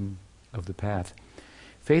of the path.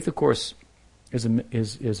 Faith, of course,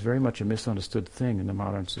 is very much a misunderstood thing in the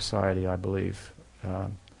modern society, I believe.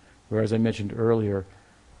 Whereas I mentioned earlier,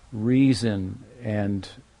 reason and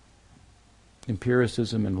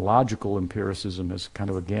empiricism and logical empiricism has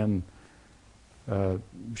kind of again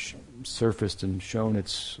surfaced and shown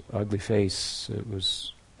its ugly face. It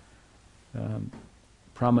was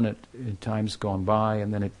prominent in times gone by,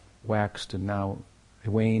 and then it waxed, and now it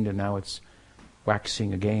waned, and now it's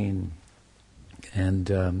waxing again.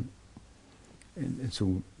 And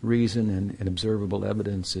so reason and observable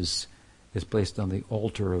evidence is placed on the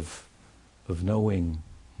altar of knowing.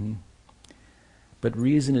 But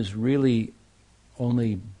reason is really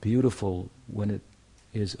only beautiful when it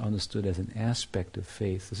is understood as an aspect of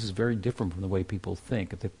faith. This is very different from the way people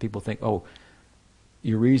think. If people think, oh,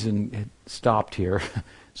 your reason had stopped here,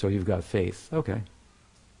 so you've got faith. Okay.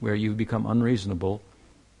 Where you become unreasonable,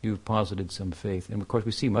 you've posited some faith. And of course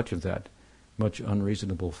we see much of that, much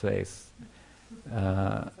unreasonable faith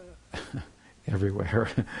everywhere.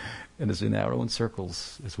 And it's in our own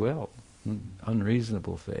circles as well.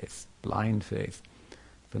 Unreasonable faith, blind faith,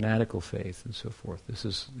 fanatical faith, and so forth. This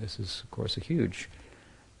is of course a huge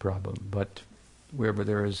problem. But wherever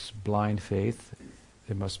there is blind faith,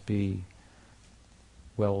 there must be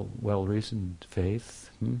well-reasoned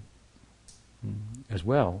faith as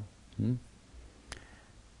well.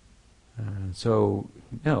 So,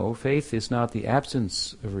 no, faith is not the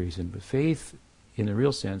absence of reason, but faith, in a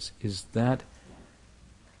real sense, is that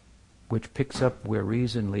which picks up where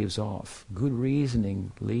reason leaves off. Good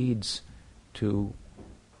reasoning leads to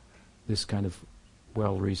this kind of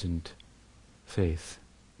well-reasoned faith.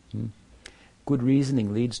 Good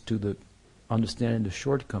reasoning leads to the understanding the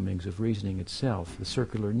shortcomings of reasoning itself, the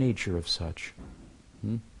circular nature of such,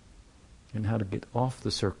 and how to get off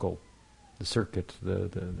the circuit,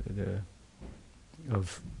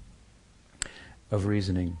 of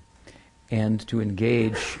reasoning, and to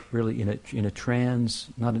engage really in a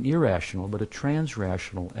not an irrational, but a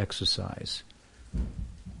transrational exercise.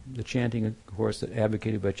 The chanting, of course, that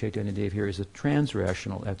advocated by Chaitanya Dev here is a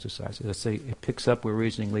transrational exercise. As I say, it picks up where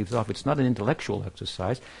reasoning leaves off. It's not an intellectual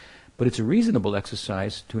exercise, but it's a reasonable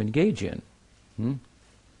exercise to engage in.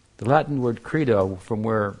 The Latin word credo, from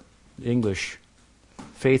where English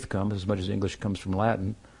faith comes, as much as English comes from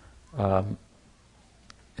Latin,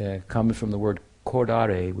 comes from the word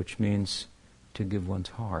cordare, which means to give one's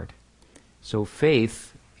heart. So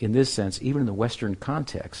faith, in this sense, even in the Western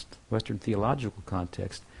context, Western theological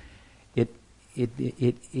context, it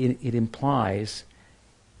implies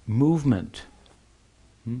movement.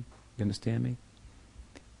 You understand me?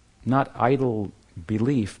 Not idle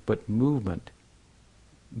belief, but movement.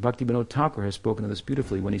 Bhaktivinoda Thakur has spoken of this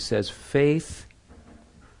beautifully when he says faith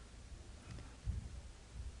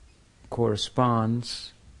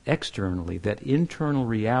corresponds externally, that internal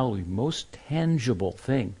reality, most tangible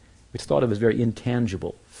thing. It's thought of as very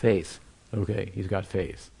intangible. Faith. Okay, he's got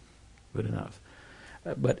faith. Good enough.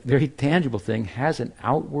 But very tangible thing has an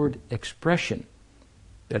outward expression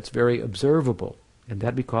that's very observable, and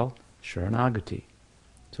that we call Sharanagati.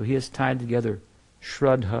 So he has tied together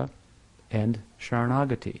Shraddha and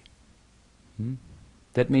Sharanagati.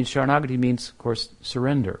 That means, Sharanagati means, of course,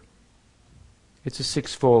 surrender. It's a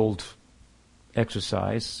sixfold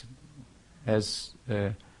exercise, as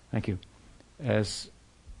thank you, as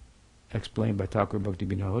explained by Thakur Bhakti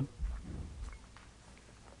Vinod,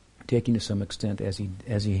 taking to some extent as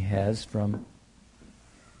he has from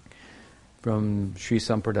Sri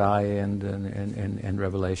Sampradaya and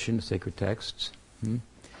Revelation, sacred texts.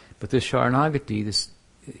 But this Sharanagati,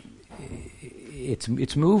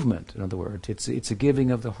 it's movement. In other words, it's a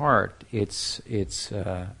giving of the heart.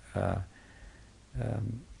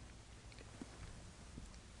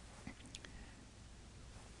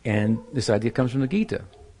 And this idea comes from the Gita.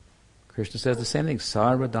 Krishna says the same thing.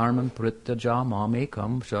 Sarva dharman prityaja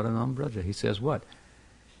mamekam sharanam braja. He says what?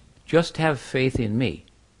 Just have faith in me.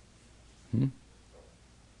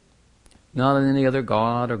 Not in any other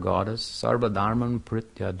god or goddess. Sarva dharman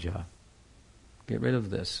prityaja. Get rid of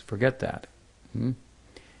this. Forget that.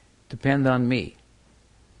 Depend on me.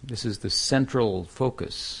 This is the central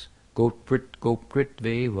focus. Go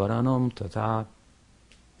pritve varanam tata.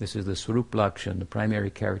 This is the Swarup Lakshan, the primary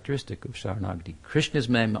characteristic of Sharanagati. Krishna is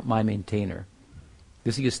my maintainer.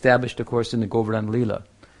 This he established, of course, in the Govardhan Leela.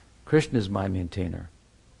 Krishna is my maintainer.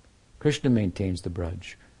 Krishna maintains the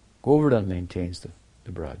Braj. Govardhan maintains the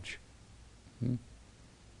Braj.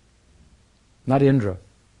 Not Indra.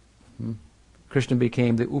 Krishna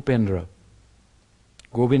became the Upendra.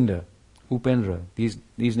 Govinda, Upendra. These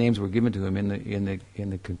names were given to him in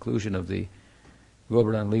the conclusion of the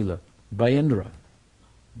Govardhan Leela by Indra.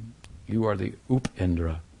 You are the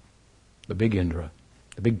Upendra, the big Indra,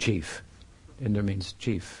 the big chief. Indra means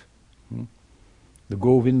chief. The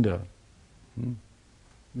Govinda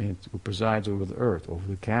means who presides over the earth, over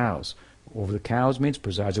the cows. Over the cows means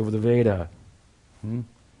presides over the Veda.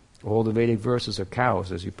 All the Vedic verses are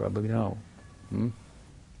cows, as you probably know.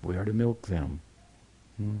 We are to milk them.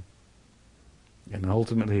 And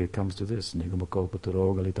ultimately it comes to this: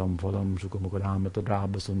 Nigamakopatarogali phalam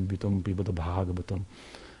sukamukaramatadrabasam vitam pibata bhagavatam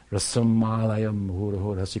rasam malayam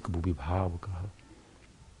hurahor hasikabhubi bhavakaha.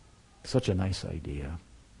 Such a nice idea.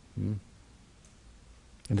 And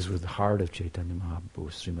this was the heart of Chaitanya Mahaprabhu,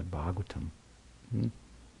 Srimad Bhagavatam.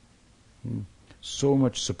 So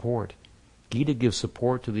much support. Gita gives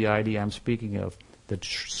support to the idea I'm speaking of, that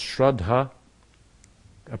Shraddha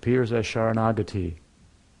appears as Sharanagati.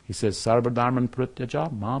 He says, Sarva dharman prityaja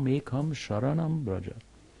mamekam sharanam braja.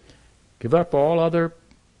 Give up all other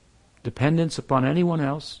dependence upon anyone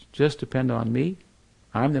else. Just depend on me.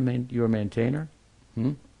 I'm your maintainer.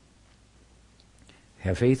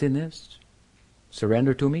 Have faith in this.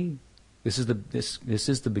 Surrender to me. This is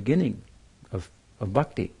the beginning of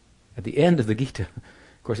bhakti. At the end of the Gita.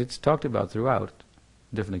 Of course, it's talked about throughout, to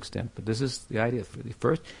a different extent, but this is the idea.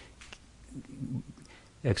 First,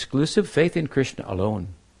 exclusive faith in Krishna alone.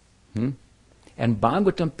 And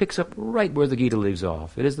Bhagavatam picks up right where the Gita leaves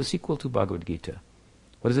off. It is the sequel to Bhagavad Gita.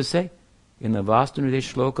 What does it say? In the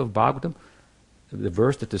Vastunadesh Shloka of Bhagavatam, the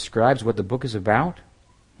verse that describes what the book is about,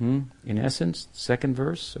 in essence, second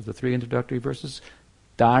verse of the three introductory verses,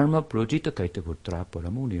 Dharma projita kaitaputra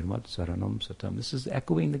paramu nirmat saranam satam. This is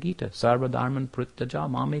echoing the Gita. Sarva dharman prityaja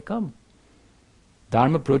mamekam.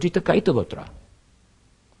 Dharma projita kaitaputra.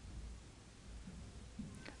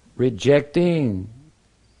 Rejecting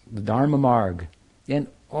the Dharma Marg and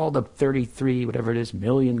all the 33, whatever it is,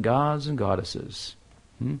 million gods and goddesses.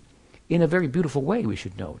 In a very beautiful way, we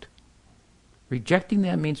should note. Rejecting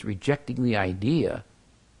them means rejecting the idea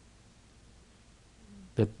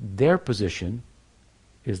that their position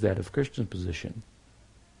is that of Krishna's position,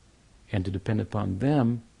 and to depend upon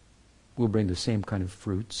them will bring the same kind of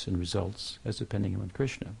fruits and results as depending on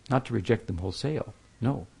Krishna. Not to reject them wholesale.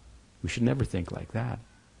 No, we should never think like that.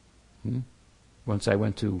 once I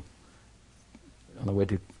went on the way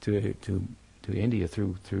to India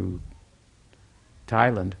through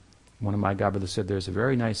Thailand, one of my godbrothers said there's a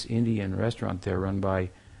very nice Indian restaurant there run by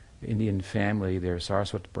Indian family. They're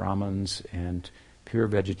Saraswat Brahmins and pure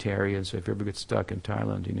vegetarians. So if you ever get stuck in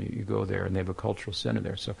Thailand, you go there, and they have a cultural center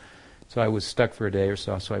there. So I was stuck for a day or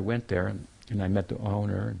so. So I went there, and I met the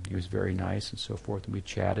owner, and he was very nice and so forth, and we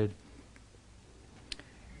chatted.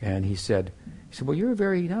 And he said, well, you're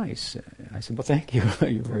very nice. I said, well, thank you.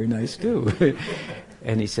 You're very nice too.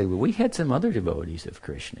 And he said, well, we had some other devotees of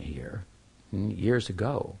Krishna here years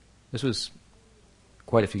ago. This was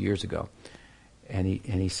quite a few years ago. And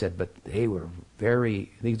he said, but these were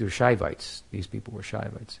Shaivites. These people were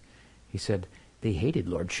Shaivites. He said, they hated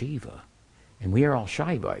Lord Shiva. And we are all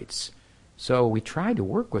Shaivites. So we tried to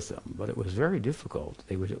work with them, but it was very difficult.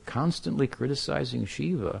 They were constantly criticizing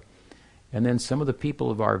Shiva. And then some of the people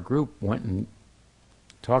of our group went and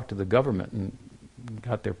talked to the government and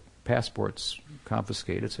got their passports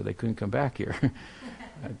confiscated so they couldn't come back here.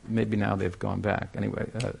 Maybe now they've gone back. Anyway,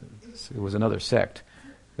 it was another sect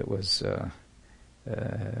that was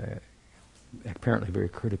apparently very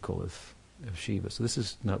critical of Shiva. So this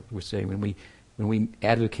is not what we're saying. When we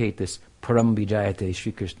advocate this param vijayate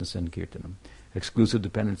Sri Krishna Sankirtanam, exclusive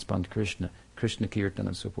dependence upon Krishna Kirtan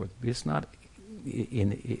and so forth, it's not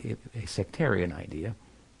in a sectarian idea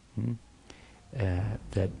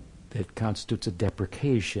that constitutes a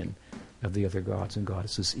deprecation of the other gods and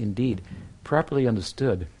goddesses. Indeed, properly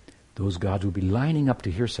understood, those gods will be lining up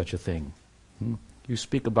to hear such a thing. You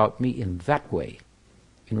speak about me in that way,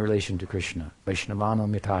 in relation to Krishna. Vaishnavana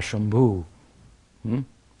mita shambhu. And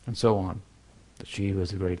so on. That Shiva is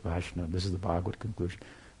the great Vaishnava. This is the Bhagavad conclusion.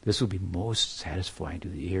 This will be most satisfying to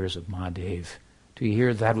the ears of Mahadev. To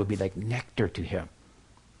hear that would be like nectar to him.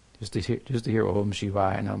 Just to hear Om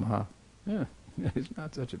Shivaya Namaha. Yeah, it's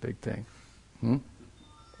not such a big thing. Om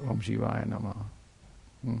Shivaya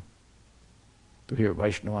Namaha. To hear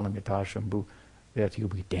Vaishnavana mita shambhu, that you'll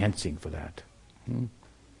be dancing for that.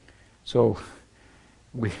 So,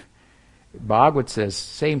 Bhagavad says,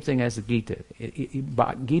 same thing as the Gita.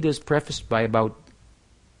 Gita is prefaced by about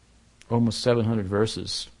almost 700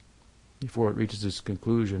 verses before it reaches its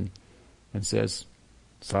conclusion and says,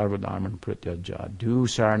 Sarvadharman pratyaja, do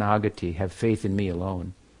saranagati, have faith in me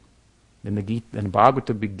alone. Then the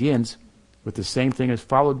Bhagavata begins with the same thing as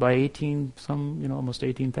followed by almost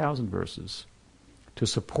 18,000 verses to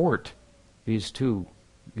support these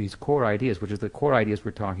core ideas, which is the core ideas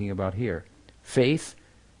we're talking about here. Faith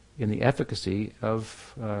in the efficacy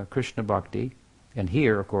of Krishna Bhakti, and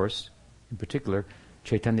here, of course, in particular,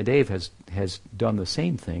 Chaitanya Dev has done the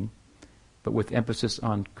same thing, but with emphasis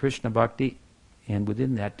on Krishna Bhakti, and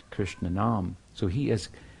within that, Krishna Nam. So he is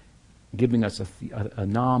giving us a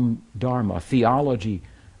Nam Dharma, a theology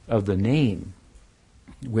of the name,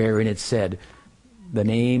 wherein it said, the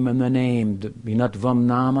name and the named, vinatvam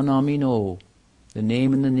nama namino. The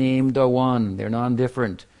name and the named are one. They're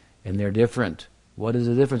non-different, and they're different. What is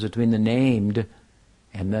the difference between the named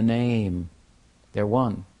and the name? They're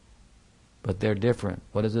one, but they're different.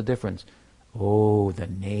 What is the difference? Oh, the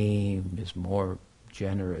name is more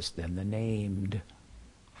generous than the named.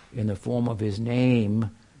 In the form of his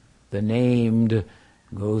name, the named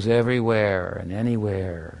goes everywhere and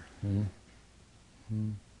anywhere.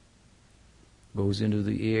 Goes into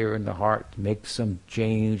the ear and the heart, makes some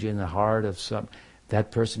change in the heart of some. That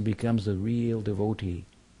person becomes a real devotee.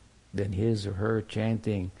 Then his or her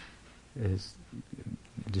chanting is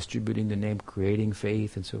distributing the name, creating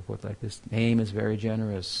faith, and so forth like this. Name is very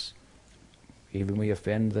generous. Even we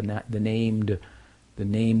offend the named, the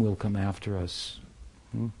name will come after us.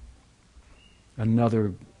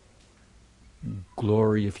 Another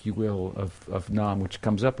glory, if you will, of Nam, which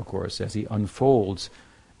comes up, of course, as he unfolds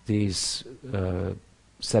these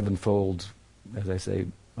sevenfold, as I say,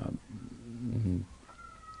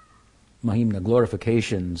 Mahimna,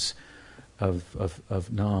 glorifications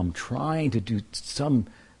of Nam, trying to do some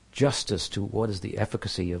justice to what is the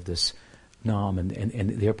efficacy of this Nam, and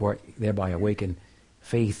thereby awaken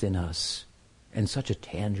faith in us. And such a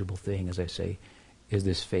tangible thing, as I say, is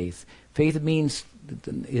this faith. Faith means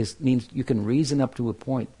you can reason up to a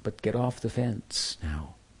point, but get off the fence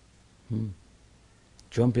now.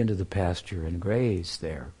 Jump into the pasture and graze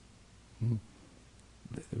there.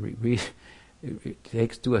 It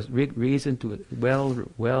takes to us reason to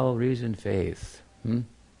well-reasoned faith, and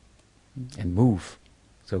move.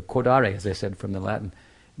 So cordare, as I said from the Latin,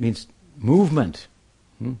 means movement.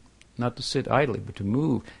 Not to sit idly, but to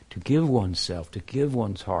move, to give oneself, to give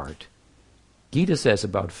one's heart. Gita says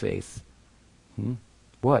about faith,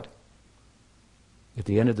 what? At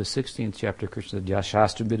the end of the 16th chapter, Krishna said,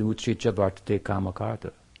 Yashastra viduchicha vartate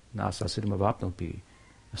kamakarta nasasiddham avapnopi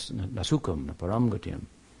nasukam naparam gatim.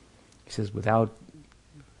 He says, without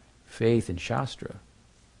faith in Shastra,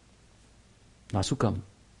 nasukam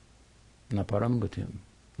naparam gatim,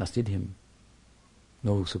 nasiddhim,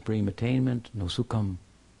 no supreme attainment, no sukham,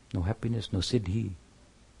 no happiness, no siddhi,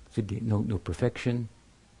 no perfection.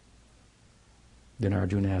 Then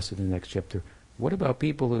Arjuna asked in the next chapter, what about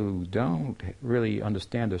people who don't really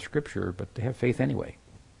understand the scripture, but they have faith anyway?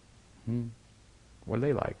 What are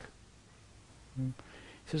they like? He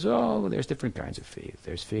says, oh, there's different kinds of faith.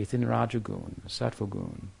 There's faith in Rajagun,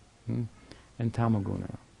 Sattvagun, and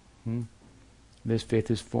Tamaguna. This faith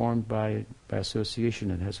is formed by association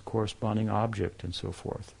and has a corresponding object and so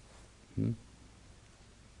forth.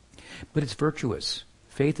 But it's virtuous.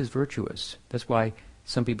 Faith is virtuous. That's why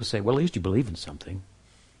some people say, well, at least you believe in something.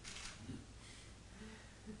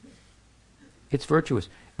 It's virtuous.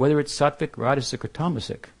 Whether it's sattvic, rajasic, or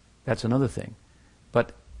tamasic, that's another thing.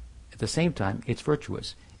 But at the same time, it's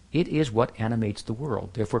virtuous. It is what animates the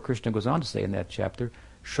world. Therefore, Krishna goes on to say in that chapter,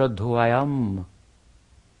 Shraddhoayam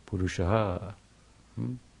Purushaha.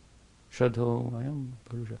 Shraddhoayam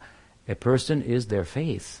Purushaha. A person is their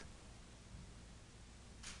faith.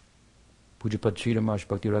 Pujapad Sri Ramash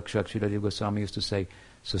Bhakti Rakshak Sri Radha Goswami used to say,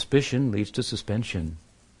 suspicion leads to suspension.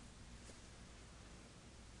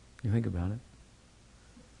 You think about it.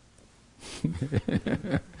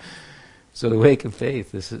 So the wake of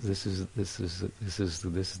faith. This is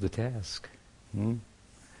the task. Then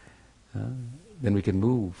we can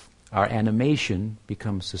move. Our animation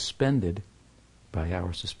becomes suspended by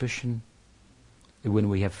our suspicion. And when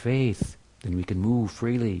we have faith, then we can move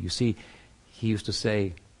freely. You see, he used to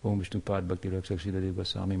say, Om Vishnupad Bhakti Rakshak Sri Radha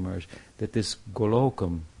Goswami Maharaj, that this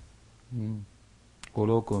Golokam,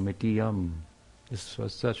 Golokam Itiyam, this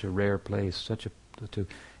was such a rare place, to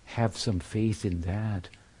have some faith in that,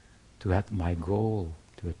 to have my goal,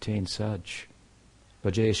 to attain such.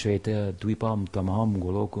 Vajay Shveta Dvipam Tamam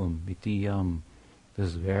Golokam Itiyam. This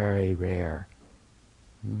is very rare.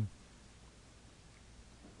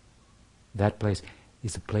 That place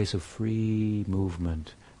is a place of free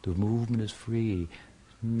movement. The movement is free.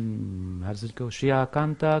 How does it go? Shriya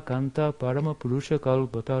Kanta Kanta Parama Purusha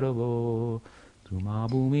Kalpataravo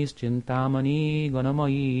Tumabhumis Chintamani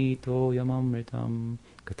Ganamayi Toyamamritam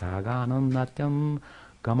Kataganam Natyam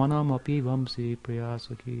Gamanam Api Vamsi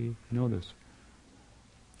Priyasaki. You know this.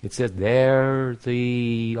 It says there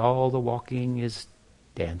all the walking is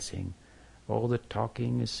dancing, all the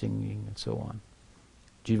talking is singing, and so on.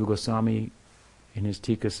 Jiva Goswami in his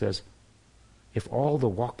Tika says, if all the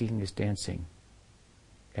walking is dancing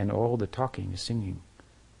and all the talking is singing,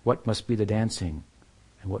 what must be the dancing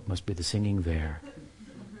and what must be the singing there?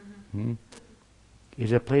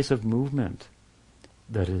 It's a place of movement.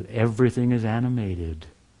 That everything is animated.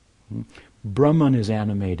 Brahman is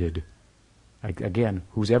animated. Again,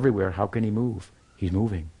 who's everywhere? How can he move? He's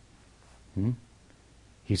moving.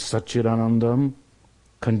 He's Satchidanandam,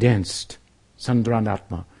 condensed,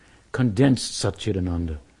 Sandranatma, condensed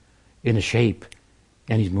Satchidananda in a shape,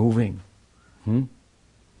 and he's moving.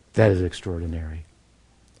 That is extraordinary.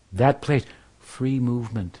 That place, free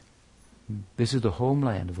movement. This is the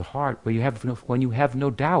homeland of the heart, where when you have no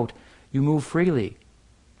doubt, you move freely.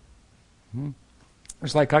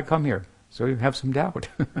 It's like I come here, so you have some doubt.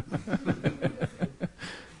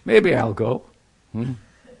 Maybe I'll go. We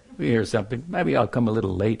hear something. Maybe I'll come a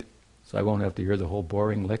little late, so I won't have to hear the whole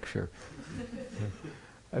boring lecture.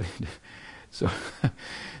 So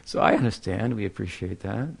I understand. We appreciate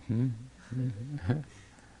that.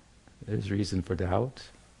 There's reason for doubt.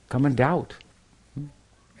 Come and doubt.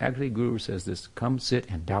 Actually, Guru says this: come sit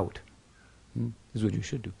and doubt. This is what you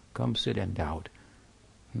should do. Come sit and doubt.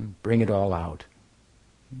 Bring it all out.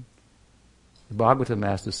 The Bhagavatam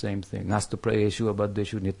asks the same thing. Nasta prayeshu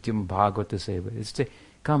abhaddeshu nityam bhagavata seva. It's to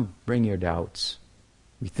come, bring your doubts.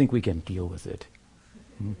 We think we can deal with it.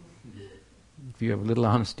 If you have a little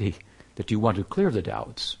honesty that you want to clear the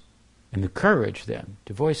doubts, and the courage then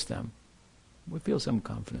to voice them, we feel some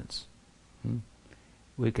confidence.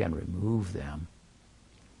 We can remove them.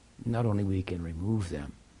 Not only we can remove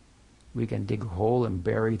them, we can dig a hole and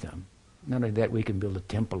bury them. Not only that, we can build a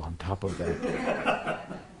temple on top of that.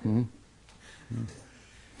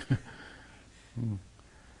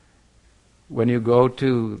 When you go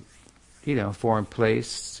to, a foreign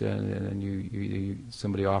place and you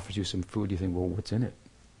somebody offers you some food, you think, well, what's in it?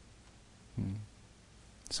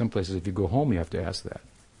 Some places, if you go home, you have to ask that.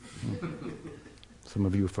 Some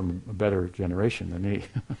of you from a better generation than me.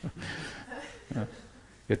 You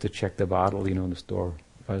have to check the bottle, in the store.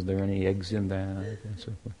 Is there any eggs in that? And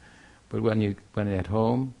so forth. But when you're at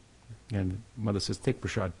home, and mother says, "Take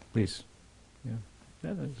prasad, please." Yeah,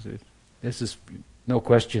 that is it. This is no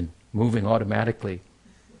question, moving automatically.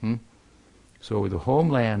 So the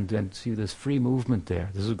homeland, and see this free movement there.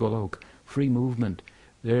 This is Golok, free movement.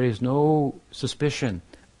 There is no suspicion,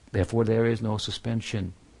 therefore there is no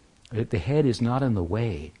suspension. The head is not in the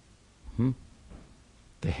way.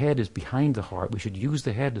 The head is behind the heart. We should use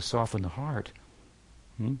the head to soften the heart.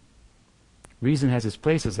 Reason has its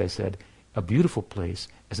place, as I said, a beautiful place,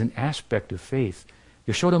 as an aspect of faith.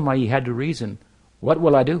 Yashoda Mai had to reason, what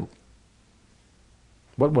will I do?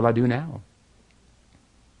 What will I do now?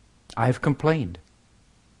 I have complained.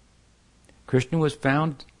 Krishna was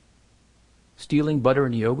found stealing butter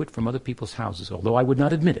and yogurt from other people's houses, although I would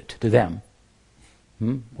not admit it to them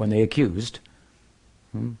when they accused.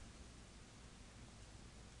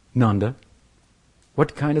 Nanda,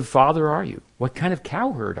 what kind of father are you? What kind of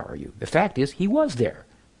cowherd are you? The fact is, he was there.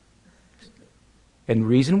 And the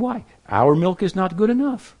reason why? Our milk is not good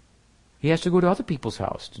enough. He has to go to other people's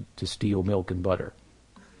house to steal milk and butter.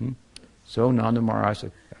 So Nanda Maharaj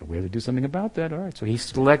said, we have to do something about that. All right. So he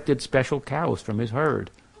selected special cows from his herd.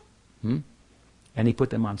 And he put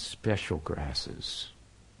them on special grasses.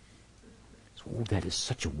 So, that is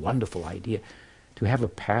such a wonderful idea. To have a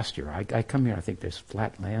pasture. I come here, I think there's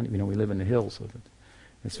flat land. We live in the hills. So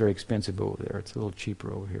it's very expensive over there. It's a little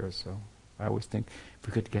cheaper over here. So I always think if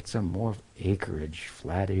we could get some more acreage,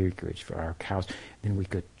 flat acreage for our cows, then we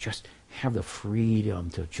could just have the freedom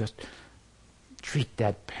to just treat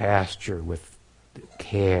that pasture with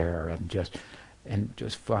care and just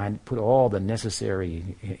put all the necessary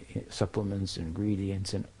supplements,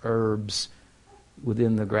 ingredients, and herbs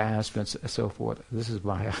within the grass and so forth. This is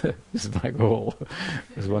my goal.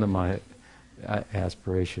 This is one of my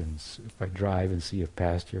aspirations. If I drive and see a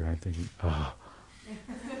pasture, I'm thinking,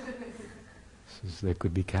 there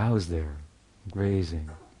could be cows there grazing.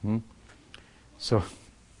 So.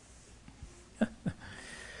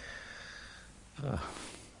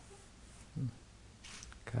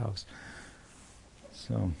 Cows.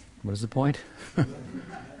 So, what is the point?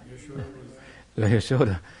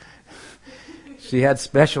 Yashoda. She had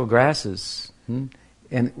special grasses, and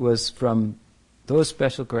it was from those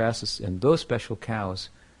special grasses and those special cows,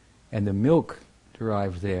 and the milk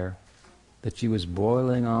derived there, that she was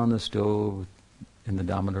boiling on the stove in the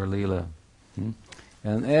Damodar Leela.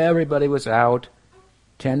 And everybody was out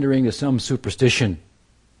tendering to some superstition.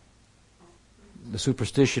 The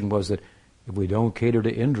superstition was that if we don't cater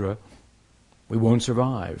to Indra, we won't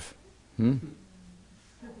survive.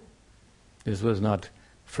 This was not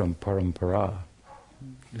from parampara.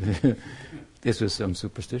 This was some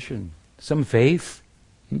superstition, some faith,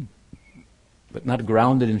 but not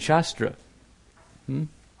grounded in Shastra. You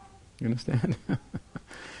understand?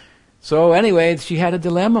 So anyway, she had a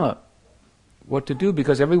dilemma what to do,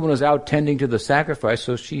 because everyone was out tending to the sacrifice,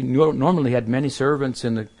 so she normally had many servants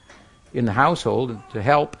in the household to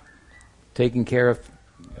help, taking care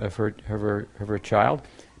of her child.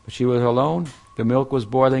 But she was alone. The milk was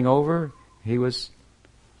boiling over. He was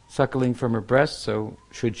suckling from her breast. So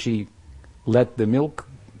should she let the milk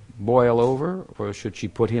boil over, or should she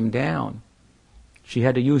put him down? She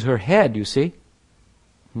had to use her head, you see.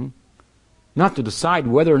 Not to decide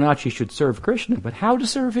whether or not she should serve Krishna, but how to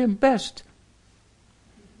serve him best.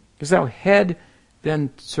 Because our head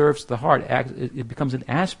then serves the heart. It becomes an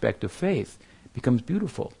aspect of faith. It becomes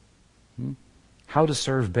beautiful. How to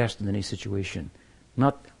serve best in any situation.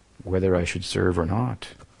 Not whether I should serve or not.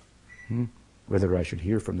 Whether I should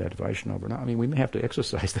hear from that Vaishnava or not. I mean, we may have to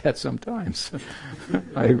exercise that sometimes.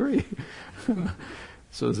 I agree.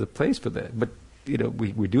 So there's a place for that. But,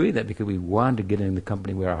 we're doing that because we want to get in the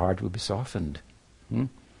company where our heart will be softened. We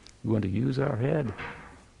want to use our head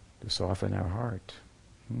to soften our heart.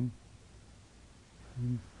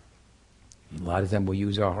 A lot of them will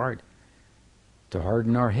use our heart to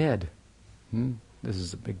harden our head. This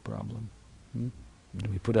is a big problem.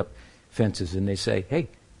 We put up fences and they say, hey,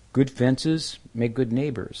 good fences make good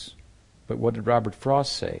neighbors. But what did Robert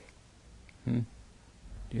Frost say?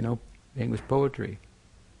 English poetry.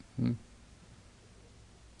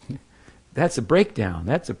 That's a breakdown.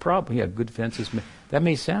 That's a problem. Yeah, good fences. That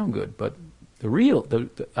may sound good, but the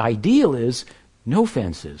ideal is no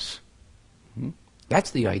fences.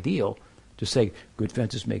 That's the ideal. To say good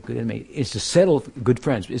fences make good enemies. It's to settle good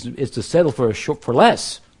friends. It's to settle for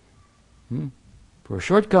less, for a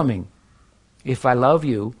shortcoming. If I love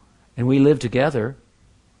you and we live together,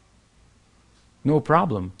 no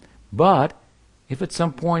problem. But if at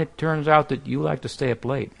some point it turns out that you like to stay up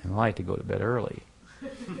late and I like to go to bed early,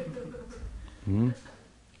 and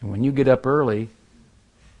when you get up early,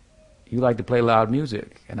 You like to play loud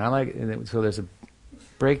music, and I like. So there's a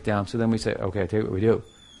breakdown. So then we say, okay, I tell you what we do.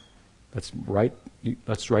 Let's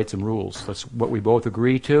write some rules. That's what we both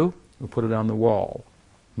agree to. We'll put it on the wall.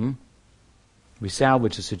 We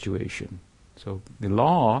salvage the situation. So the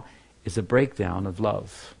law is a breakdown of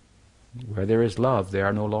love. Where there is love, there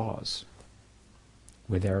are no laws.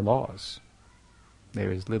 Where there are laws,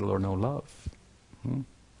 there is little or no love.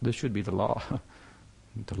 This should be the law.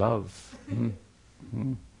 To love.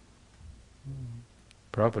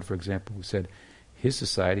 Prabhupada, for example, who said his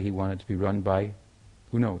society he wanted to be run by,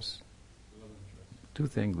 who knows? Two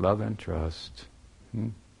things, love and trust.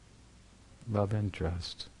 Love and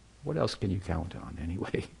trust. What else can you count on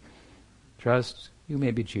anyway? Trust, you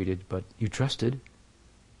may be cheated, but you trusted.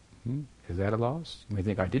 Is that a loss? You may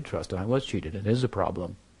think, I did trust and I was cheated. It is a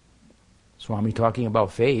problem. Swami talking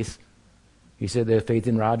about faith, he said there's faith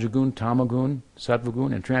in Rajagun, Tamagun,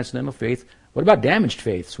 Sattvagun, and transcendental faith. What about damaged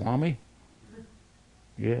faith, Swami?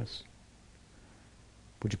 Yes.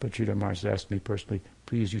 Pujapachita Maharaj asked me personally,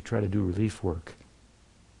 please, you try to do relief work.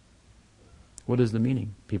 What is the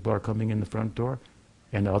meaning? People are coming in the front door,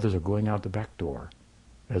 and the others are going out the back door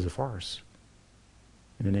as a farce.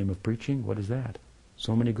 In the name of preaching, what is that?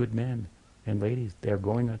 So many good men and ladies, they're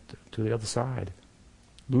going to the other side,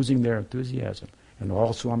 losing their enthusiasm. And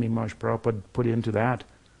all Swami Maharaj Prabhupada put into that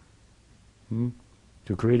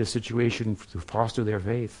to create a situation to foster their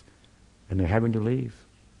faith, and they're having to leave.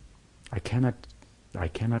 I cannot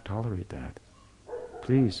tolerate that.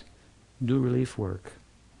 Please, do relief work.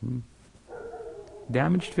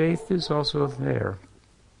 Damaged faith is also there.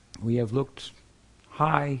 We have looked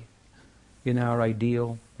high in our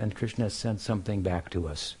ideal, and Krishna has sent something back to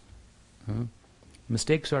us.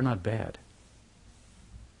 Mistakes are not bad.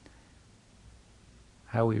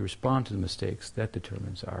 How we respond to the mistakes, that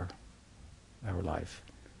determines our life.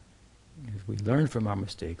 If we learn from our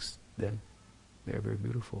mistakes, then they're very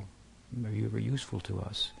beautiful. They're very useful to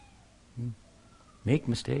us. Make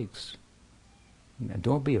mistakes. And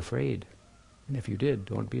don't be afraid. And if you did,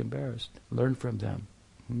 don't be embarrassed. Learn from them.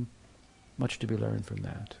 Much to be learned from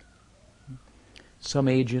that. Some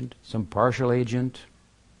agent, some partial agent,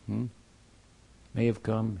 may have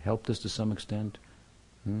come, helped us to some extent,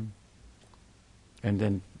 and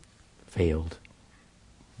then failed.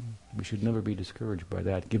 We should never be discouraged by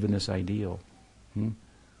that, given this ideal.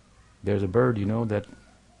 There's a bird, you know, that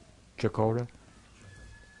chakora?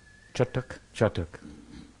 Chatak.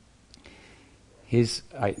 This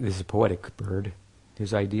is a poetic bird.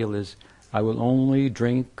 His ideal is, I will only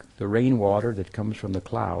drink the rainwater that comes from the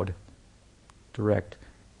cloud, direct.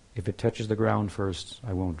 If it touches the ground first,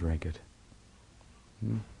 I won't drink it.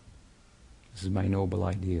 This is my noble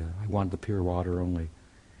idea. I want the pure water only.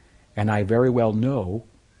 And I very well know,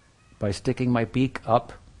 by sticking my beak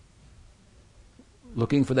up,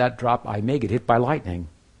 looking for that drop, I may get hit by lightning.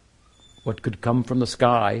 What could come from the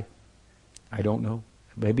sky, I don't know.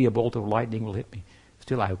 Maybe a bolt of lightning will hit me.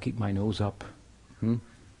 Still, I'll keep my nose up.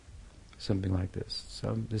 Something like this.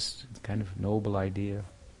 This kind of noble idea.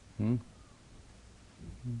 And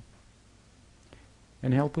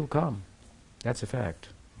help will come. That's a fact.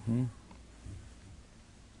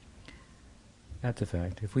 That's a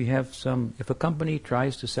fact. If a company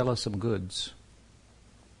tries to sell us some goods,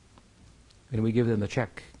 and we give them the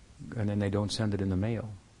check, and then they don't send it in the mail,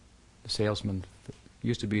 the salesman,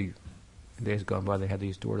 used to be, in days gone by, they had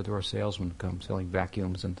these door-to-door salesmen come selling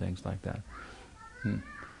vacuums and things like that.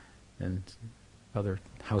 And other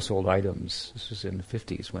household items. This was in the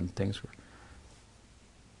 50s when things were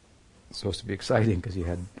supposed to be exciting because you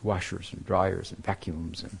had washers and dryers and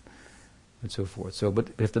vacuums and so forth. So, but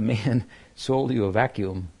if the man sold you a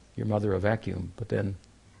vacuum, your mother a vacuum, but then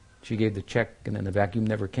she gave the check and then the vacuum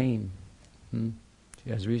never came, she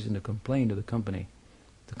has reason to complain to the company.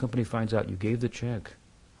 The company finds out you gave the check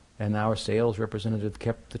and our sales representative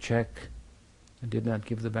kept the check and did not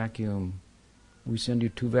give the vacuum. We send you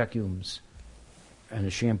 2 vacuums and a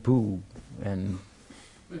shampoo and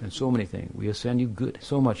so many things. We'll send you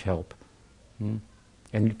so much help. And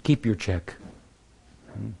you keep your check.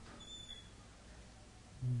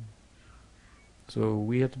 So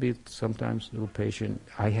we have to be sometimes a little patient.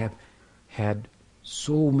 I have had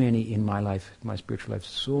so many in my life, my spiritual life,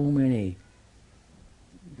 so many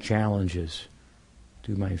challenges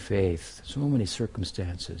to my faith, so many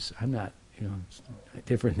circumstances. I'm not,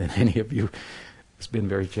 different than any of you. It's been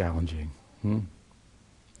very challenging.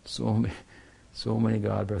 So many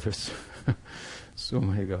God brothers, so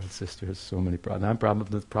many God sisters, so many problems. I'm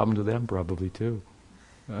problem to them probably too,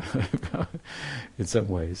 in some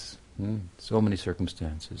ways. So many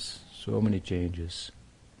circumstances, so many changes.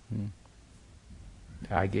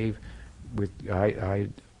 I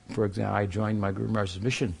for example, I joined my Guru Maharaj's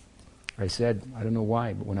mission. I said, I don't know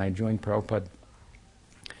why, but when I joined Prabhupada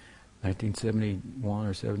 1971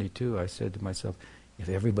 or 72, I said to myself, if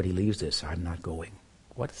everybody leaves this, I'm not going.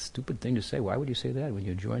 What a stupid thing to say. Why would you say that when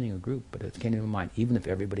you're joining a group? But it came to my mind, even if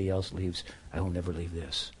everybody else leaves, I will never leave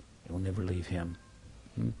this. I will never leave him.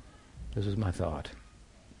 This is my thought.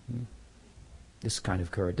 This kind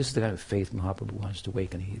of courage, this is the kind of faith Mahaprabhu wants to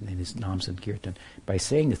awaken in his Nam Sankirtan. By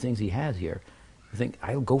saying the things he has here, I think,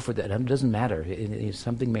 I'll go for that. It doesn't matter.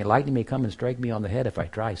 Lightning may come and strike me on the head. If I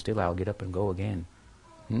try, still I'll get up and go again.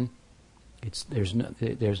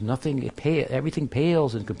 There's nothing, everything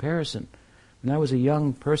pales in comparison. When I was a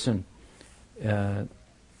young person, I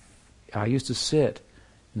used to sit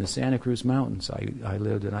in the Santa Cruz Mountains. I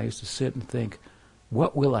lived, and I used to sit and think,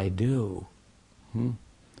 what will I do? And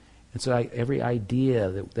so every idea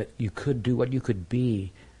that you could do, what you could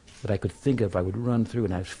be, that I could think of, I would run through,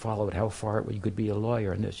 and I'd follow it. How far you could be a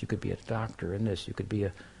lawyer in this, you could be a doctor in this, you could be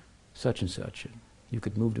a such and such, and you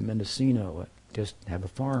could move to Mendocino, just have a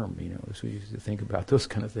farm. So you used to think about those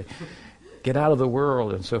kind of things. Get out of the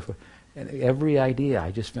world and so forth. And every idea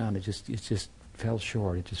I just found it just fell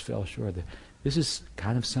short. It just fell short. This is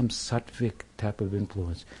kind of some sattvic type of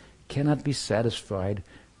influence. Cannot be satisfied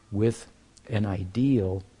with an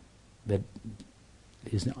ideal that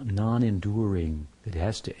is non-enduring, that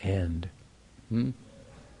has to end.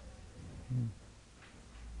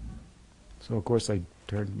 So of course I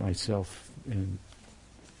turned myself in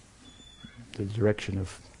the direction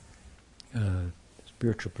of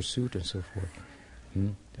spiritual pursuit and so forth.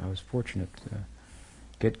 I was fortunate to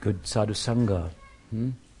get good sadhu sangha.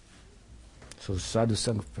 So sadhu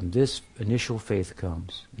sangha, from this initial faith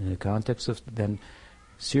comes. In the context of then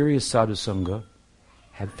serious sadhu sangha,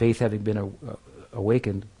 faith having been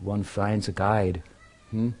awakened, one finds a guide.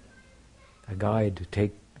 A guide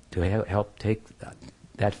to help take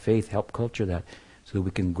that faith, help culture that, so that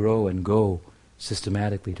we can grow and go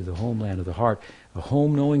systematically to the homeland of the heart. A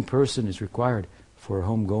home-knowing person is required for a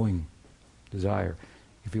home-going desire.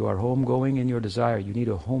 If you are home-going in your desire, you need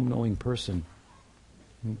a home-knowing person.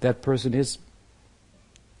 That person is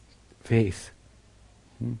faith,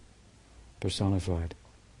 personified.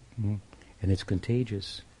 And it's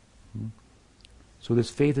contagious. So this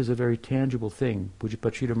faith is a very tangible thing.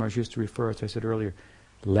 Pujapad Sridhar Maharaj used to refer, as I said earlier,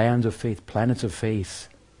 lands of faith, planets of faith.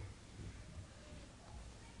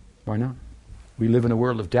 Why not? We live in a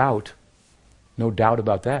world of doubt. No doubt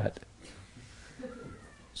about that.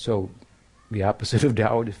 So the opposite of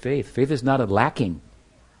doubt is faith. Faith is not a lacking.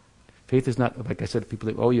 Faith is not, like I said, people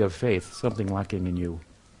think, oh, you have faith, something lacking in you.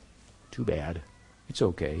 Too bad. It's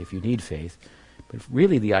okay if you need faith. But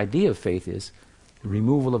really the idea of faith is the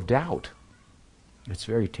removal of doubt. It's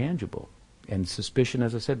very tangible. And suspicion,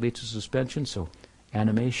 as I said, leads to suspension, so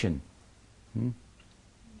animation. And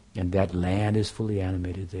that land is fully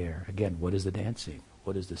animated there. Again, what is the dancing?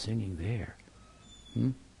 What is the singing there?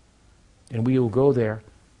 And we will go there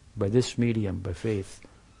by this medium, by faith,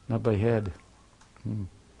 not by head,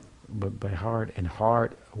 but by heart, and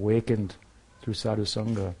heart awakened through sadhu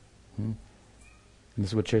sangha. And this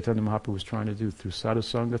is what Chaitanya Mahaprabhu was trying to do through sadhu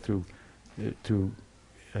sangha, through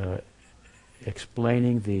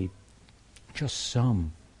explaining the just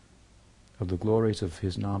some of the glories of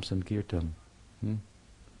his Nam Sankirtan.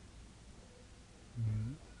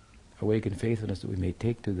 Awakened faithfulness that we may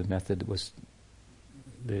take to the method that was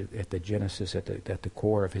at the genesis, at the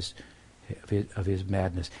core of his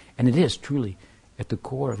madness. And it is truly at the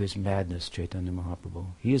core of his madness, Chaitanya Mahaprabhu.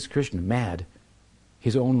 He is Krishna, mad.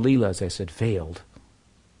 His own Leela, as I said, failed.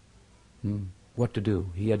 What to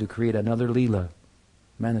do? He had to create another Leela,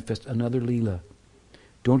 manifest another Leela.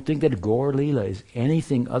 Don't think that Gaur Leela is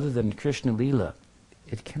anything other than Krishna Leela.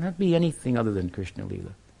 It cannot be anything other than Krishna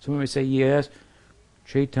Leela. Someone may say, yes,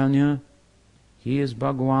 Chaitanya, he is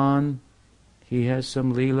Bhagwan, he has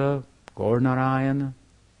some Leela, Gaur Narayana,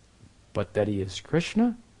 but that he is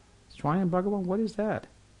Krishna? Swayam Bhagavan, what is that?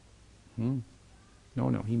 No,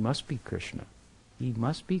 he must be Krishna. He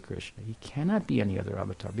must be Krishna. He cannot be any other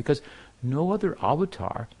avatar, because no other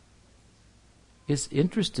avatar is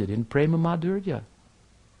interested in Prema Madhurya.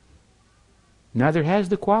 Neither has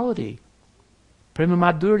the quality. Prema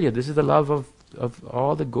Madhurya, this is the love of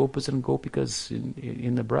all the gopas and gopikas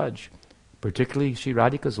in the Braj, particularly Shri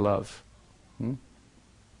Radhika's love.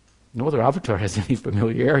 No other avatar has any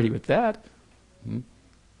familiarity with that.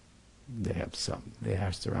 They have some. They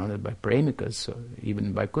are surrounded by premikas, so even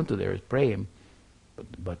in Vaikuntha there is prem,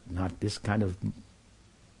 but not this kind of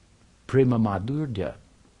prema madhurya.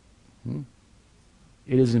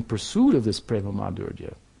 It is in pursuit of this prema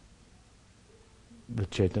madhurya that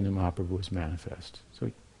Chaitanya Mahaprabhu is manifest. So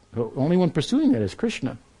the only one pursuing that is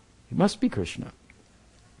Krishna. He must be Krishna.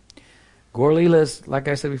 Gaur Leela is, like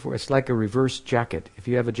I said before, it's like a reverse jacket. If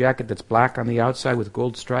you have a jacket that's black on the outside with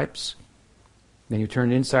gold stripes, then you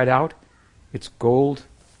turn it inside out, it's gold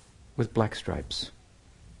with black stripes.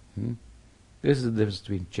 This is the difference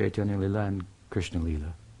between Chaitanya Leela and Krishna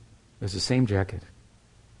Leela. It's the same jacket,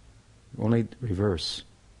 only reverse.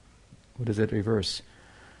 What is it reverse?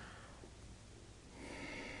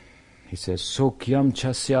 He says, Sokyam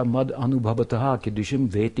chasya mad anubhavataha kidishim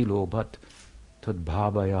veti lobhat tad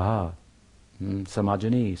bhavayaha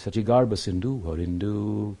samajani sachigarba sindhu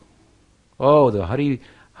harindu. Oh, the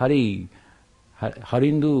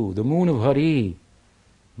Harindu, the moon of Hari.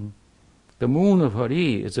 The moon of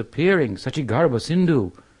Hari is appearing, Sachigarba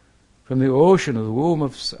Sindhu, from the ocean of the womb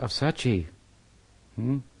of Sachi.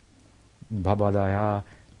 Bhabadaya,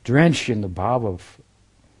 drenched in the bhava of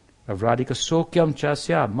Radhika. Sokyam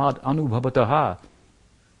chasya mad anubhavataha.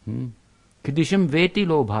 Kidishim veti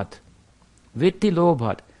lobhat. Veti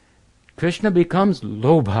lobhat. Krishna becomes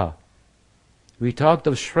lobha. We talked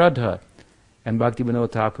of Shraddha. And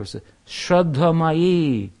Bhaktivinoda Thakur said, Shraddha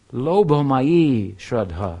Mayi, Lobha Mayi,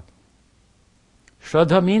 Shraddha.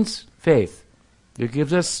 Shraddha means faith. It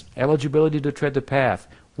gives us eligibility to tread the path.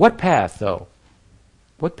 What path, though?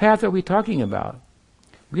 What path are we talking about?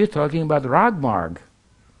 We are talking about Ragmarg.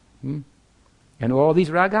 And all these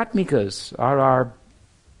Ragatmikas are our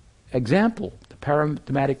example, the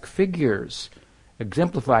paradigmatic figures,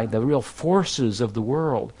 exemplifying the real forces of the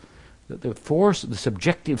world. The force, the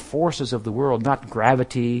subjective forces of the world, not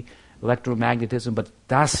gravity, electromagnetism, but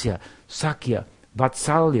dasya, sakya,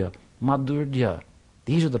 vatsalya, madhurya.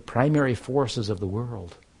 These are the primary forces of the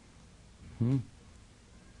world. The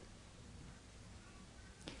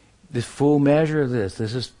full measure of this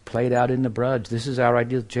is played out in the Braj. This is our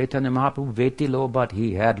idea. Chaitanya Mahaprabhu, veti lobhat,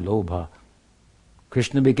 he had lobha.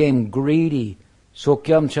 Krishna became greedy.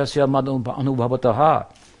 Sokyam chasya mad anubhavataha.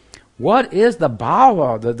 What is the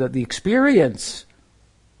bhava, the experience?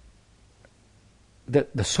 The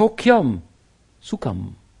sokyam,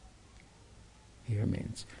 sukham, here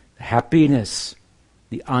means the happiness,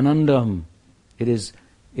 the anandam. It is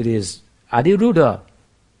adiruddha,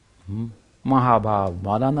 mahabhav,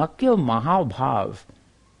 maranakya mahabhav.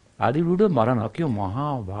 Adiruddha maranakya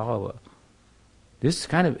mahabhav. This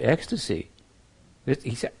kind of ecstasy.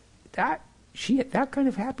 He said, that kind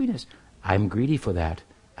of happiness. I'm greedy for that.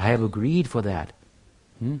 I have agreed for that.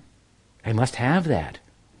 I must have that.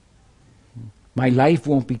 My life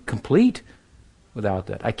won't be complete without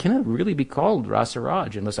that. I cannot really be called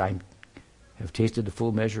Rasaraj unless I have tasted the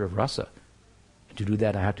full measure of rasa. And to do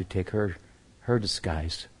that, I have to take her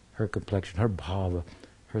disguise, her complexion, her bhava,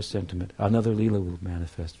 her sentiment. Another Leela will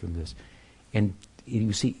manifest from this. And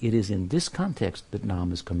you see, it is in this context that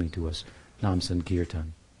Nam is coming to us, Nam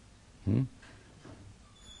Sankirtan.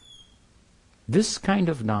 This kind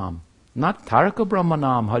of Nam, not Taraka Brahma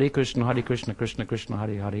Nam, Hare Krishna, Krishna Krishna,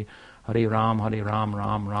 Hare Hare, Hare Ram, Ram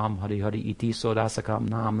Ram, Hare Hare, Iti Sodasakam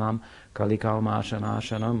Nam,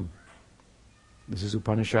 Kalikalmashanashanam. This is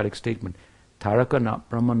Upanishadic statement. Taraka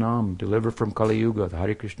Brahma Nam, delivered from Kali Yuga, the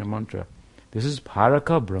Hare Krishna mantra. This is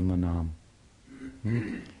Paraka Brahma Nam.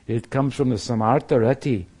 It comes from the Samartha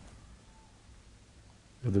Rati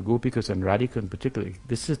of the Gopikas and Radhika in particular.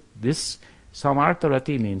 This Samartha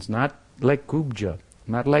Rati means not like Kubja,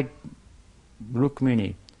 not like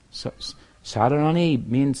Rukmini. Sadharani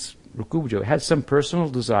means Rukubja, has some personal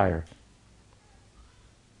desire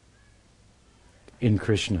in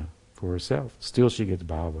Krishna for herself. Still she gets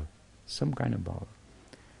bhava, some kind of bhava.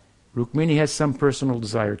 Rukmini has some personal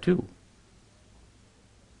desire too.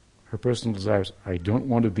 Her personal desire is, I don't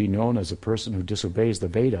want to be known as a person who disobeys the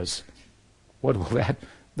Vedas. What will that?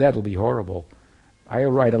 That'll be horrible.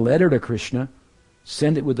 I'll write a letter to Krishna,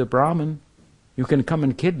 send it with the Brahmin. You can come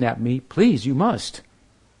and kidnap me. Please, you must.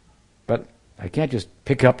 But I can't just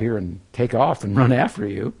pick up here and take off and run after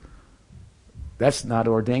you. That's not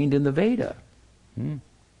ordained in the Veda. But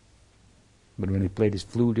when he played his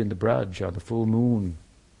flute in the Braj on the full moon,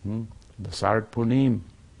 the Sarat Purnim,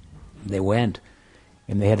 they went,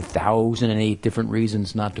 and they had 1,008 different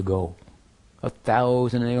reasons not to go.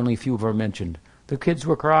 1,000, and only a few of them are mentioned. The kids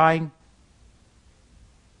were crying.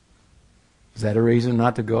 Is that a reason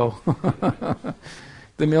not to go?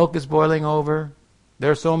 The milk is boiling over.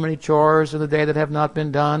 There are so many chores in the day that have not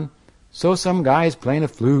been done. So some guy is playing a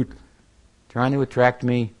flute, trying to attract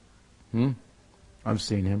me. I've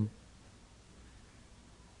seen him.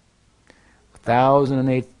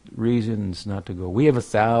 1,008 reasons not to go. We have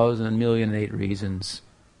 1,000,000,008 reasons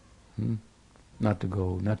not to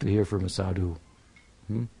go, not to hear from a sadhu.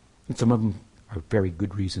 And some of them are very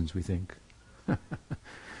good reasons, we think.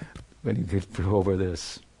 When you get over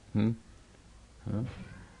this. Huh?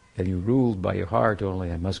 And you ruled by your heart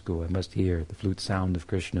only. I must go, I must hear the flute sound of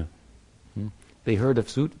Krishna. They heard the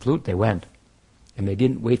flute, they went. And they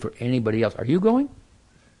didn't wait for anybody else. Are you going?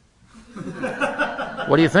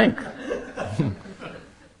 What do you think?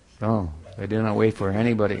 No, they did not wait for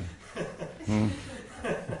anybody.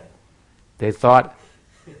 They thought,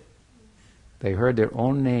 they heard their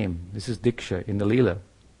own name. This is Diksha in the Leela.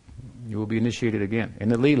 You will be initiated again. In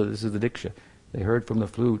the Leela, this is the Diksha. They heard from the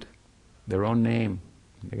flute their own name.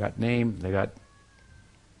 They got a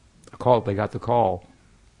call, they got the call.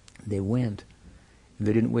 They went. And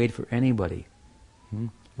they didn't wait for anybody.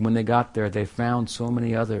 And when they got there, they found so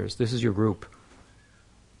many others. This is your group.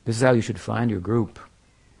 This is how you should find your group.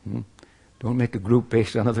 Don't make a group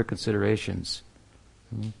based on other considerations.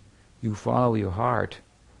 You follow your heart.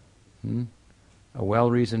 A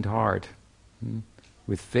well-reasoned heart.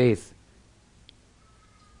 With faith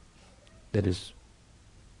that is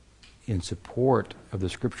in support of the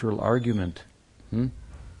scriptural argument.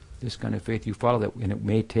 This kind of faith, you follow that, and it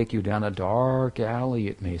may take you down a dark alley,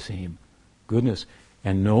 it may seem. Goodness,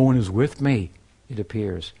 and no one is with me, it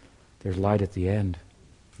appears. There's light at the end.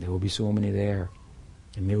 There will be so many there.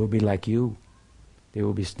 And they will be like you. They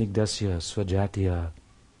will be snigdasya, svajatiya.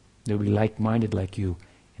 They will be like-minded like you.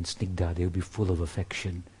 And snigdha, they will be full of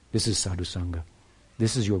affection. This is sadhu sangha.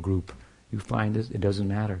 This is your group. You find this, it doesn't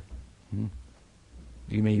matter.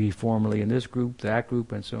 You may be formally in this group, that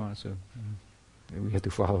group, and so on. So we have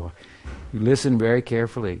to follow. You listen very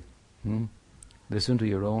carefully. Listen to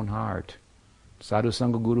your own heart. Sadhu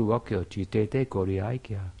Sangha Guru Vakya, Chitete Kori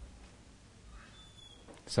Aikya.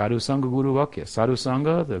 Sadhu Sangha Guru Vakya. Sadhu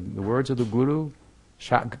Sangha, the words of the Guru.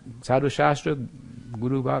 Sadhu Shastra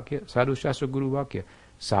Guru Vakya. Sadhu Shastra Guru Vakya.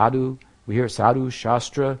 Sadhu, we hear Sadhu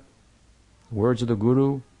Shastra, words of the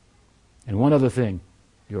Guru. And one other thing,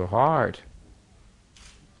 your heart.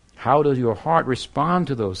 How does your heart respond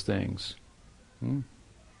to those things?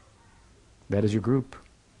 That is your group.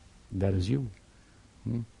 That is you.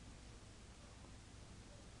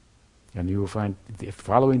 And you will find,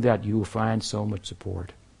 following that, you will find so much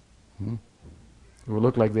support. It will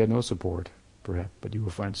look like they have no support, perhaps, but you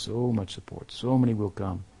will find so much support. So many will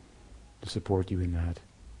come to support you in that.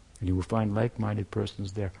 And you will find like-minded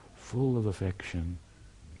persons there, full of affection.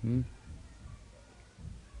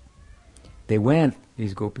 They went,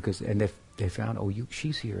 these gopikas, and they found,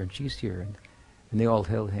 she's here, and she's here. And they all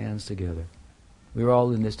held hands together. We're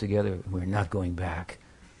all in this together, and we're not going back.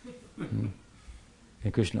 And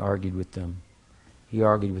Krishna argued with them. He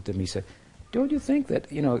argued with them. He said, don't you think that,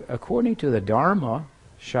 according to the Dharma,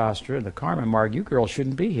 Shastra, the Karma Marg, you girls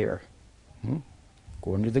shouldn't be here.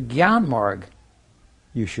 According to the Gyan Marg,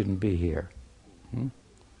 you shouldn't be here.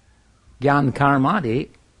 Gyan Karmadi,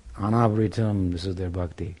 Anavritam, this is their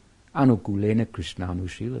bhakti. Anukulena Krishna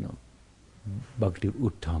Anushilanam. Bhakti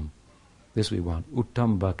Uttam. This we want,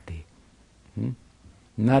 Uttam Bhakti.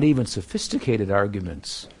 Not even sophisticated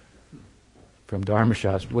arguments from Dharma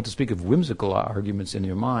Shastra, what to speak of whimsical arguments in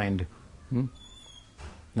your mind.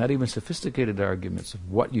 Not even sophisticated arguments of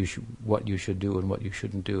what you should do and what you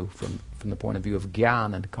shouldn't do from the point of view of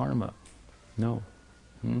Gyan and Karma. No.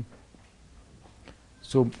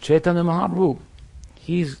 So Chaitanya Mahaprabhu,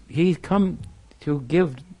 he's come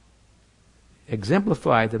to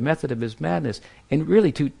exemplify the method of his madness, and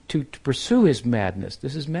really to pursue his madness.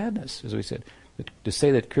 This is madness, as we said. To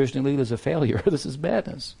say that Krishna Lila is a failure, this is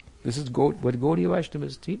madness. This is what Gaudiya Vaishnava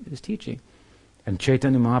is teaching. And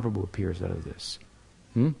Chaitanya Mahaprabhu appears out of this.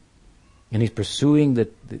 And he's pursuing the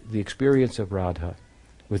experience of Radha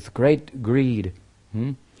with great greed.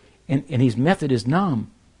 And his method is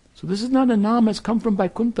Nam. So this is not a Nam that's come from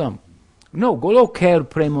Vaikuntham. No, Goloker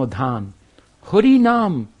Premodhan. Hari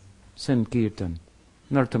Nam Sankirtana.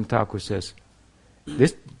 Narottam Thakur says,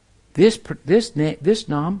 this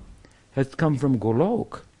Nam has come from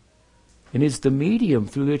Golok. And it's the medium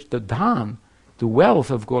through which the dhan, the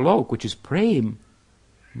wealth of Golok, which is prem,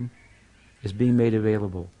 is being made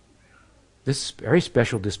available. This is a very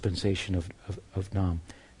special dispensation of Nam.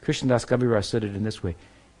 Krishnadas Kaviraj said it in this way.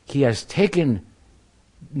 He has taken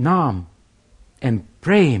Nam and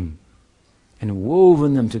prem and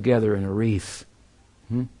woven them together in a wreath.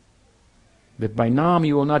 That by Nam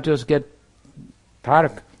you will not just get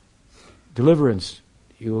tarak, deliverance,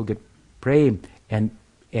 you will get prem and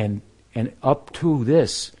up to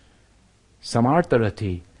this,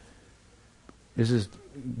 samartarati. This is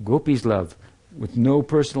Gopi's love with no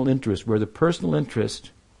personal interest, where the personal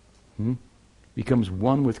interest becomes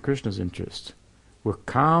one with Krishna's interest, where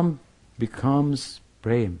Kam becomes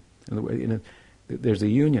prem. There's a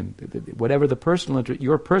union. Whatever the personal interest,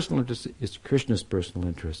 your personal interest is Krishna's personal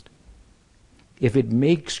interest. If it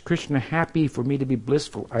makes Krishna happy for me to be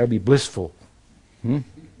blissful, I'll be blissful.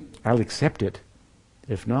 I'll accept it.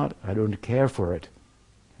 If not, I don't care for it.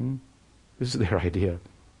 This is their idea.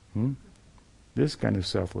 This kind of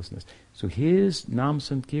selflessness. So his Nam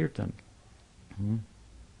Sankirtan,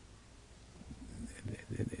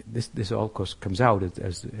 this all comes out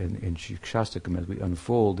as in Siksastakam as we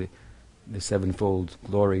unfold the sevenfold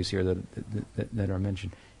glories here that are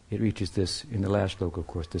mentioned. It reaches this in the last sloka, of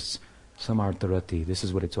course, this samartarati. This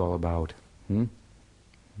is what it's all about.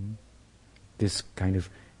 This kind of,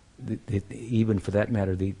 even for that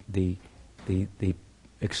matter, the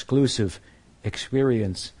exclusive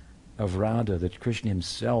experience of Radha, that Krishna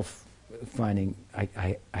himself finding,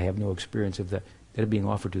 I have no experience of that being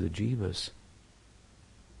offered to the jivas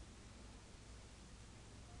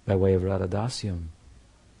by way of Radha Dasyam.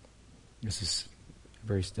 This is a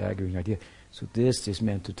very staggering idea. So this is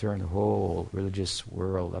meant to turn the whole religious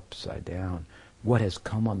world upside down. What has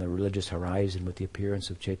come on the religious horizon with the appearance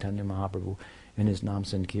of Chaitanya Mahaprabhu and his Nam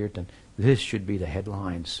Sankirtan? This should be the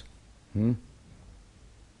headlines.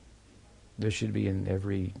 This should be in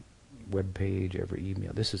every web page, every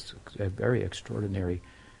email. This is a very extraordinary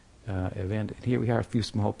event. And here we are, a few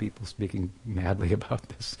small people speaking madly about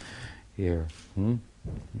this here. From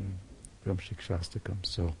Siksastakam.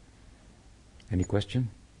 So, any question?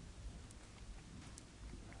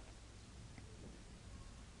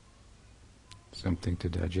 Something to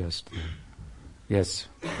digest. Yes.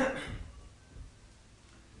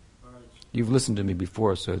 You've listened to me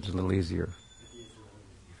before, so it's a little easier.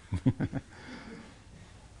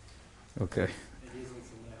 Okay.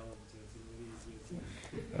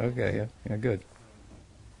 Okay, yeah, good.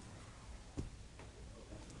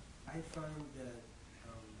 I find that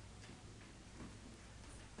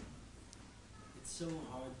it's so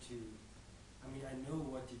hard to, I know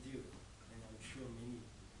what to do, and I'm sure many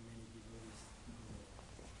people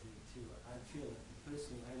do too. I feel that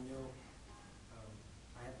personally, I know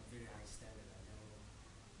I have a very high standard. I know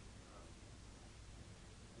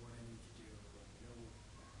what I need to do. I know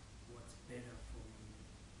what's better for me.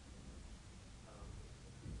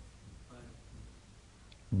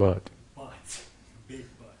 But, big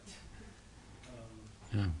but.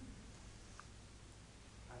 Yeah.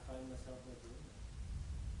 I find myself not doing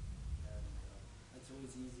that. And it's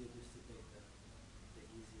always easier just to take the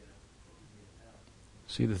easier path.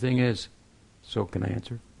 See, the thing is, so can I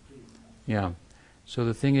answer? Please. Yeah. So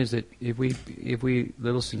the thing is that if we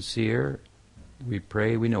little sincere, we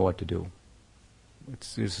pray, we know what to do.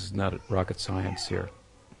 This is not rocket science here.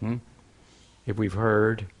 If we've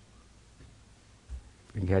heard,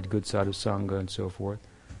 we had good sadhu sangha and so forth,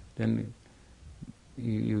 then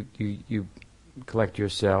you collect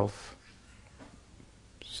yourself,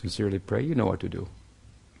 sincerely pray, you know what to do.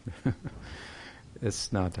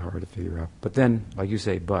 It's not hard to figure out. But then, like you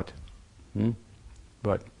say, but.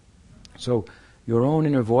 So your own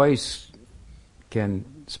inner voice can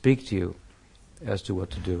speak to you as to what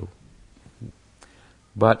to do.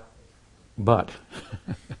 But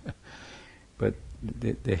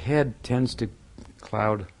the head tends to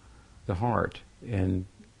cloud the heart and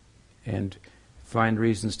find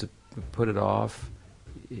reasons to put it off.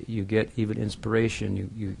 You get even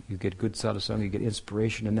inspiration. You get good sadhusanga, you get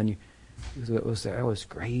inspiration, and then you say, "Oh, it's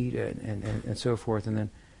great," and so forth. And then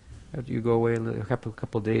after you go away a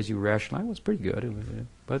couple of days, you rationalize, "Well, it's pretty good,"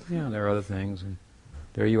 but there are other things, and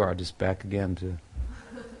there you are, just back again to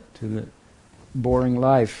the boring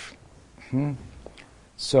life.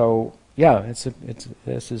 So this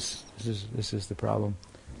is the problem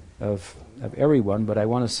of everyone. But I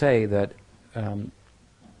want to say that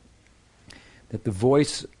that the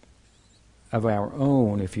voice of our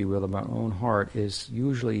own, if you will, of our own heart, is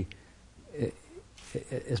usually,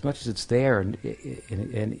 as much as it's there and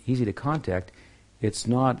easy to contact, it's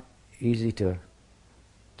not easy to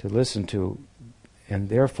listen to, and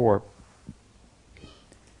therefore,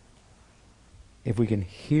 if we can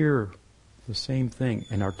hear the same thing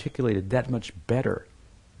and articulate it that much better,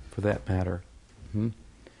 for that matter,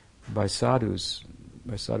 by sadhus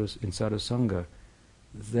in sadhu sangha,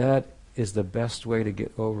 that is the best way to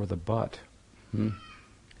get over the but.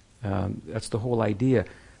 That's the whole idea.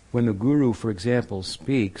 When the guru, for example,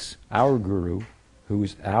 speaks, our guru, who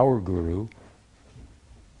is our guru,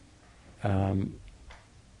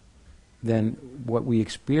 then what we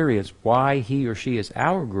experience, why he or she is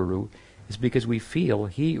our guru, is because we feel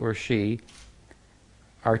he or she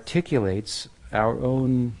articulates our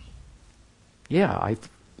own,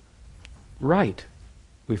 right.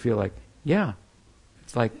 We feel like,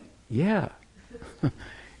 it's like,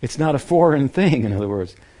 it's not a foreign thing, in other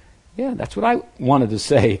words. Yeah, that's what I wanted to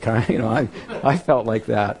say. I felt like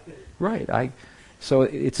that. Right. So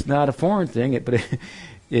it's not a foreign thing, but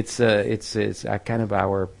it's a kind of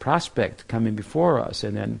our prospect coming before us,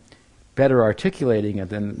 and then better articulating it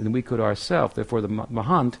than we could ourselves. Therefore, the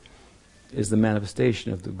Mahant is the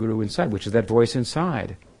manifestation of the Guru inside, which is that voice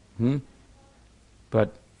inside.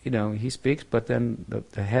 But he speaks, but then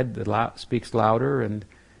the head speaks louder, and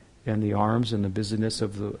the arms and the busyness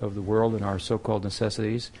of the world and our so-called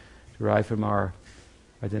necessities derive from our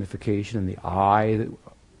identification, and the I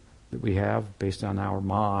that we have based on our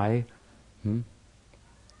my.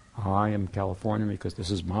 I am California because this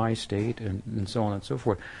is my state, and so on and so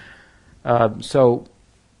forth. So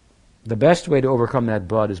the best way to overcome that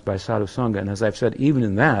bud is by sadhu sangha, and as I've said, even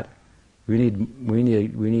in that, we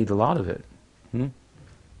need a lot of it. We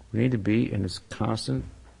need to be in this constant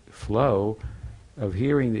flow of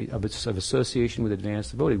hearing of association with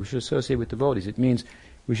advanced devotees. We should associate with devotees. It means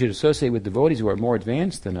we should associate with devotees who are more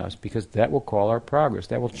advanced than us, because that will call our progress.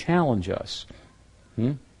 That will challenge us,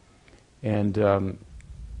 and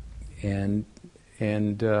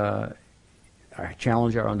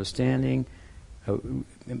challenge our understanding,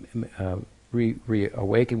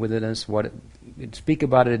 reawaken within us speak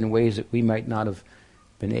about it in ways that we might not have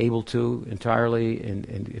been able to entirely,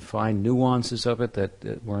 and find nuances of it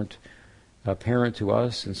that weren't apparent to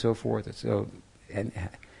us, and so forth. And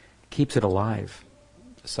keeps it alive.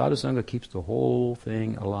 Sadhu Sangha keeps the whole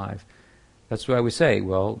thing alive. That's why we say,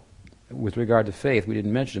 well, with regard to faith, we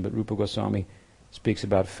didn't mention it, but Rupa Goswami speaks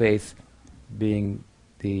about faith being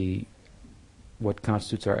what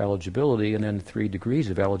constitutes our eligibility, and then 3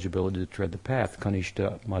 degrees of eligibility to tread the path: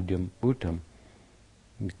 Kanishta, Madhyam, Uttam.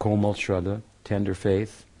 Komal Shraddha, tender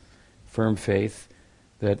faith, firm faith,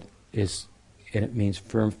 and it means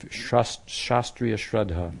firm, Shastriya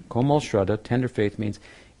Shraddha. Komal Shraddha, tender faith, means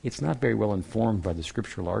it's not very well informed by the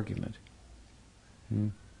scriptural argument.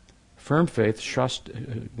 Firm faith,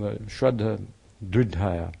 Shraddha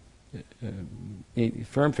Dridhaya.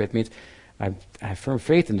 Firm faith means I have firm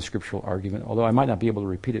faith in the scriptural argument, although I might not be able to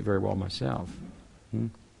repeat it very well myself.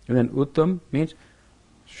 And then Uttam means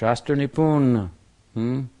Shastra Nipun,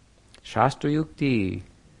 Shastra Yukti.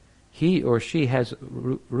 He or she has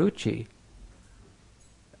ruchi,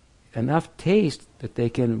 enough taste that they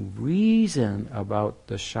can reason about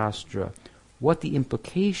the Shastra, what the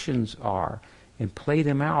implications are, and play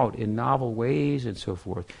them out in novel ways and so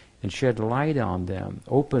forth, and shed light on them,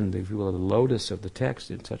 open, if you will, the lotus of the text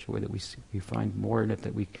in such a way that we find more in it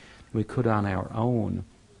that we could on our own.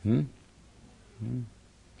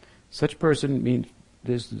 Such person means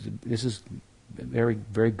this is very,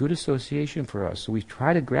 very good association for us. So we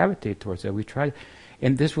try to gravitate towards that.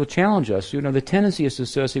 And this will challenge us. The tendency is to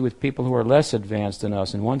associate with people who are less advanced than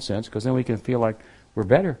us in one sense, because then we can feel like we're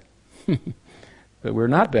better. But we're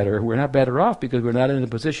not better. We're not better off because we're not in a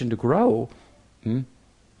position to grow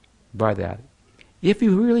by that. If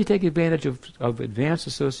you really take advantage of advanced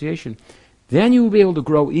association, then you will be able to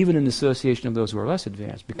grow even in the association of those who are less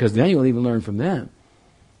advanced, because then you'll even learn from them.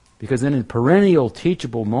 Because then a perennial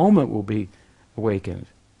teachable moment will be awakened.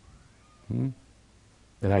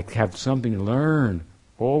 That I have something to learn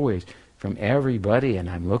always from everybody, and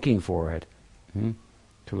I'm looking for it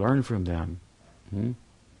to learn from them.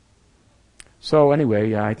 So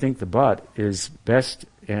anyway, I think the but is best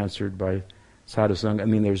answered by sadhu sangha. I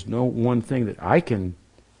mean, there's no one thing that I can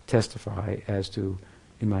testify as to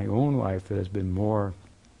in my own life that has been more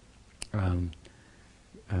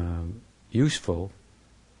useful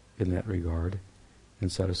in that regard than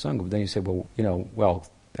sadhu sangha. But then you say, well,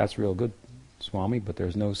 that's real good, Swami, but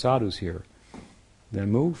there's no sadhus here.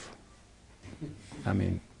 Then move. I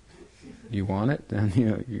mean, you want it, then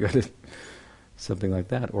you got to something like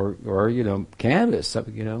that, or canvas,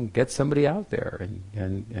 get somebody out there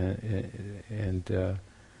and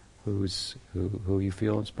who you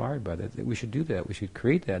feel inspired by that. We should do that. We should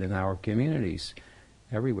create that in our communities,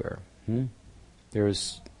 everywhere.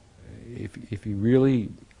 There's, if you really,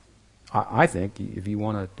 I think, if you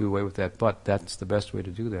want to do away with that, but that's the best way to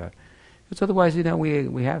do that. Because otherwise,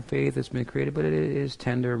 we have faith that's been created, but it is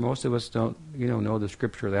tender. Most of us don't, know the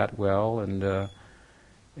scripture that well, and there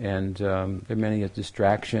are many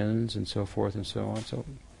distractions and so forth and so on. So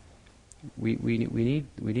we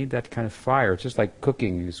need that kind of fire. It's just like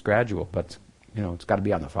cooking; it's gradual, but it's got to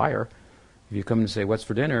be on the fire. If you come and say, "What's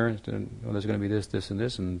for dinner?" Then, there's going to be this, this, and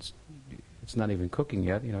this, and it's not even cooking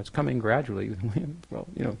yet. It's coming gradually. Well,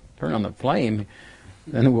 turn on the flame,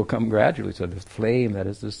 then it will come gradually. So the flame, that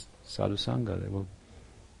is this sadhu sangha, that will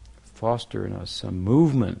foster in us some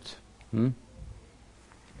movement,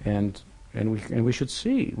 and we should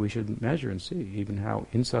see, we should measure and see even how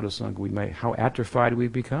in sadhu sangha how atrophied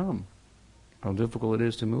we've become, how difficult it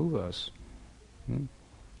is to move us.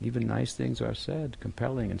 even nice things are said,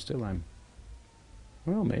 compelling, and still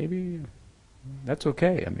well, maybe that's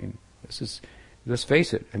okay. I mean, let's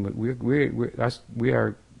face it. I mean, we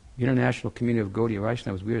are international community of Gaudiya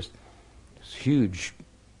Vaishnavas. We're this huge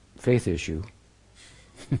faith issue.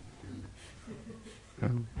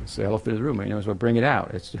 It's the elephant in the room. So bring it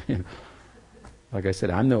out. It's like I said,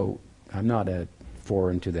 I'm not a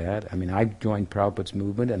foreign to that. I mean, I joined Prabhupada's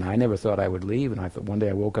movement, and I never thought I would leave. And I thought one day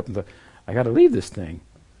I woke up and thought, I got to leave this thing.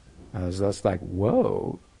 I was just like,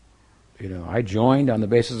 whoa. I joined on the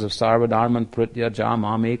basis of Sarva Dharman Pritya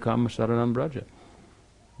Jamami Kam Saranam Braja.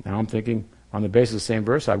 Now I'm thinking, on the basis of the same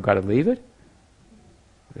verse, I've got to leave it?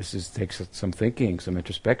 This takes some thinking, some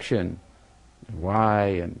introspection. Why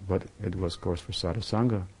and what it was, of course, for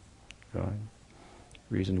sadhusanga. So I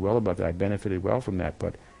reasoned well about that. I benefited well from that.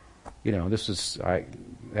 But,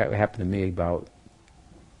 that happened to me about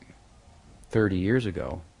 30 years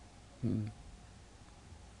ago.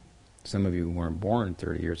 Some of you weren't born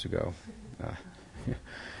 30 years ago.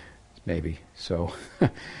 Maybe. So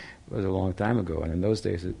it was a long time ago. And in those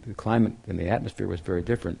days, the climate and the atmosphere was very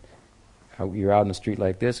different. You're out in the street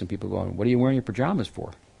like this and people going, what are you wearing your pajamas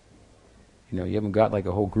for? You haven't got like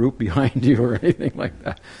a whole group behind you or anything like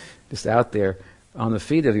that. Just out there on the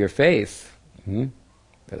feet of your faith.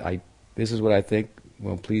 But this is what I think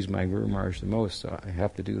will please my Guru Maharaj the most, so I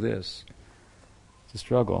have to do this. It's a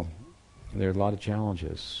struggle. There are a lot of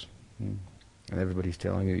challenges. And everybody's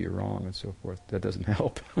telling you you're wrong and so forth. That doesn't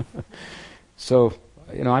help. So,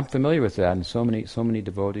 I'm familiar with that, and so many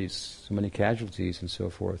devotees, so many casualties and so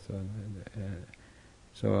forth.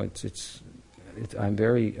 So I'm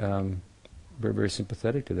very, very, very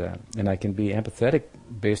sympathetic to that, and I can be empathetic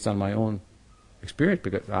based on my own experience,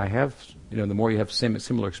 because I have, the more you have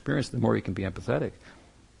similar experience, the more you can be empathetic.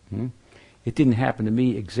 It didn't happen to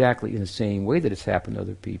me exactly in the same way that it's happened to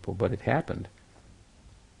other people, but it happened.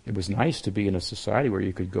 It was nice to be in a society where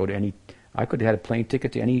you could go to I could have had a plane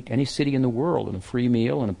ticket to any city in the world and a free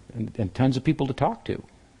meal and tons of people to talk to.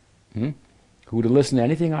 Who would have listened to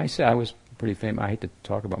anything I said. I was pretty famous. I hate to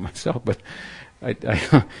talk about myself, but I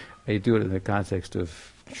do it in the context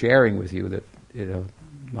of sharing with you that,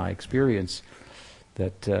 my experience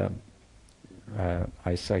that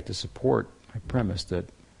I cite to support my premise that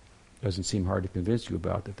doesn't seem hard to convince you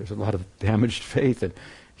about, that there's a lot of damaged faith and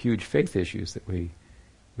huge faith issues that we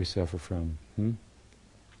suffer from.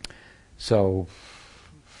 So,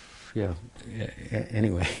 yeah.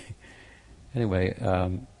 Anyway,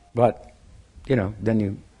 but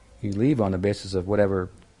then you leave on the basis of whatever.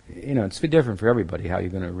 It's different for everybody how you're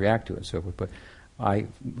going to react to it and so forth. But I,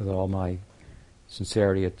 with all my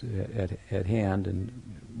sincerity at hand, and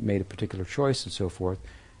made a particular choice and so forth,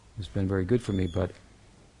 it's been very good for me. But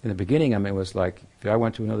in the beginning, it was like if I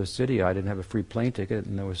went to another city, I didn't have a free plane ticket,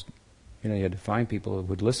 and there was. You had to find people who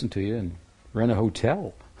would listen to you and rent a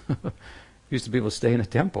hotel. Used to be able to stay in a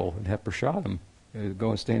temple and have prasadam,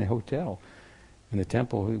 go and stay in a hotel. In the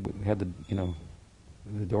temple, we had the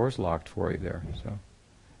doors locked for you there. So,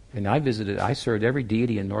 and I served every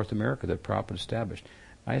deity in North America that Prabhupada established.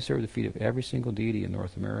 I served the feet of every single deity in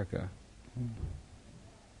North America.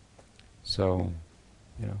 So,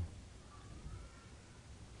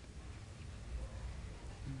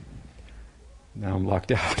 now I'm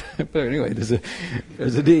locked out. But anyway, there's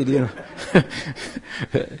a deed,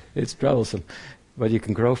 It's troublesome. But you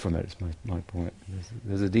can grow from it, is my point.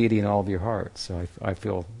 There's a deity in all of your hearts. So I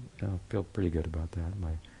feel pretty good about that,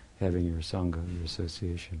 by having your sangha, your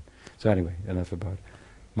association. So anyway, enough about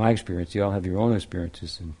my experience. You all have your own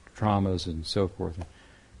experiences and traumas and so forth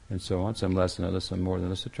and so on. Some less than others, some more than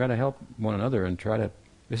others. So try to help one another and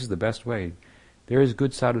this is the best way. There is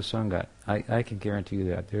good sadhu sangha. I can guarantee you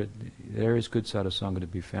that. There is good sadhu sangha to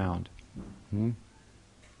be found. And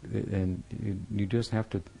you just have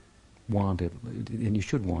to want it. And you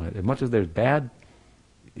should want it. As much as there's bad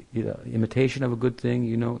imitation of a good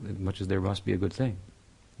thing, as much as there must be a good thing.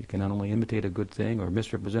 You can not only imitate a good thing or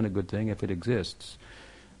misrepresent a good thing if it exists.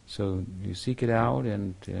 So you seek it out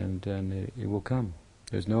and it will come.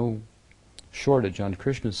 There's no shortage on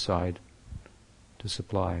Krishna's side to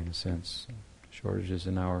supply, in a sense. Shortages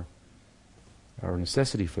in our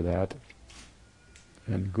necessity for that,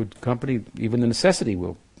 and good company, even the necessity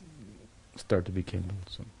will start to be kindled.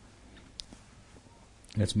 So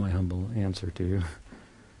that's my humble answer to you.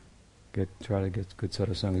 Try to get good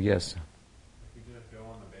sadhusanga. Yes. We just go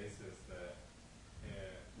on the basis that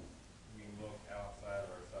we look outside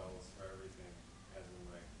of ourselves for everything, as in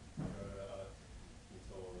go to we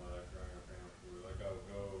told growing up in we were like, go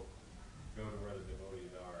to where the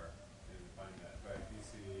devotees are. Find that. But if you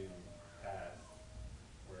see in the past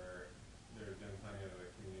where there's been plenty of a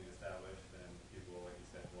community established and people, like you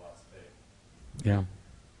said, Yeah. And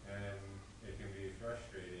it can be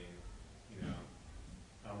frustrating, you know.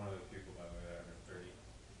 I'm one of those people, by the way, that are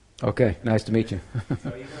 30. Okay, nice to meet you. So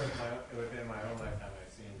even within my own lifetime,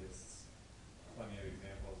 I've seen just plenty of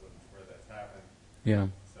examples of where that's happened. Yeah.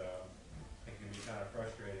 So it can be kind of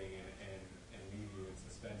frustrating and leave you in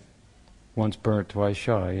suspension. Once burnt, twice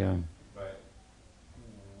shy, yeah. But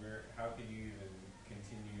how can you even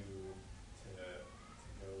continue to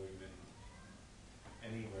go even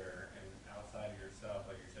anywhere and outside of yourself,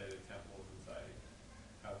 like you said, the temples inside you?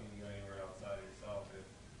 How can you go anywhere outside of yourself if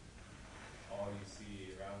all you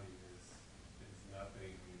see around you is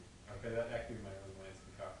nothing? Okay, that could be my own mind's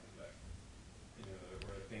concoction, but you know,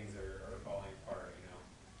 where things are falling apart, you know.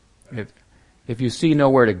 If you see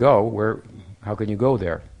nowhere to go, how can you go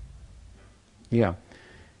there? Yeah.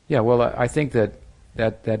 Yeah, well, I think that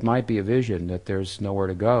might be a vision, that there's nowhere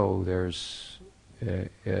to go,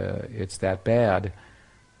 it's that bad,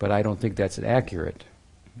 but I don't think that's accurate,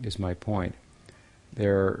 is my point.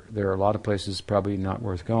 There are a lot of places probably not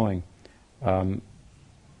worth going, no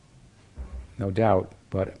doubt,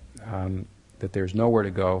 but that there's nowhere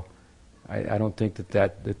to go, I don't think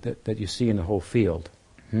that you see in the whole field,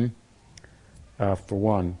 for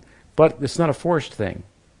one. But it's not a forced thing.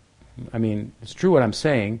 I mean, it's true what I'm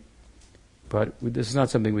saying, but this is not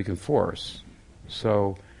something we can force.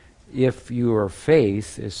 So if your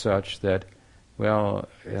faith is such that, well,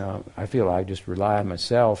 I feel I just rely on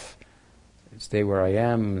myself, stay where I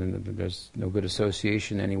am, and there's no good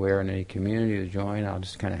association anywhere in any community to join, I'll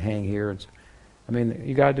just kind of hang here. I mean,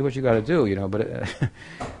 you got to do what you got to do, you know, but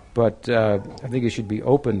I think you should be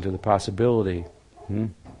open to the possibility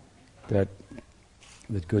that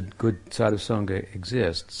good sadhusanga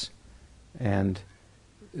exists. And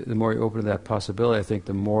the more you open to that possibility, I think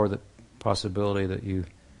the more the possibility that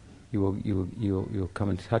you'll come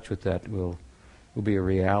in touch with that will be a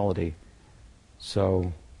reality.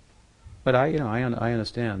 So, but I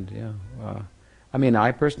understand. Yeah. I mean,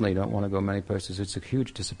 I personally don't want to go many places. It's a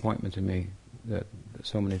huge disappointment to me that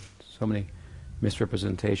so many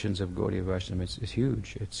misrepresentations of Gaudiya Vaishnava. It's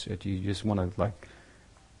huge. You just want to like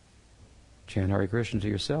chant Hare Krishna to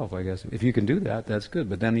yourself, I guess. If you can do that, that's good.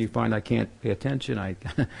 But then you find I can't pay attention, I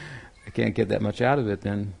can't get that much out of it,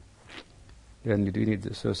 then you do need the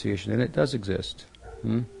association. And it does exist.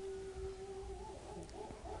 Does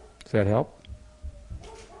that help?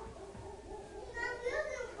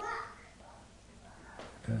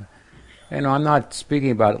 I'm not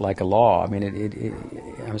speaking about it like a law. I mean,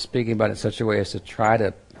 I'm speaking about it in such a way as to try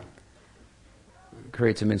to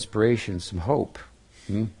create some inspiration, some hope.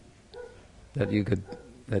 That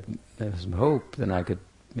there's some hope, then I could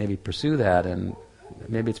maybe pursue that, and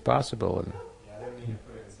maybe it's possible. And yeah, I didn't mean to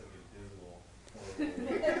put it in such a dismal.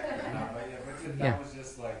 That was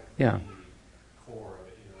just like the core of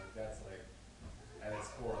it, you know. Like that's like at its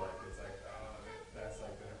core, like it's like that's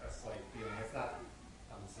like a slight feeling. It's not.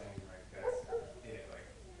 I'm saying like that's it. Like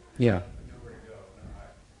nowhere to go. No,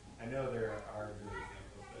 I know there are good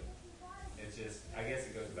examples, but it's just. I guess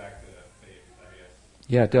it goes back to faith. I guess.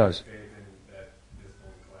 Yeah, it does.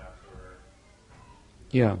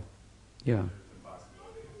 Yeah.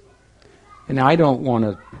 And I don't want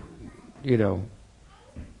to,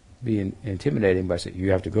 be intimidating by saying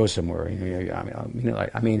you have to go somewhere.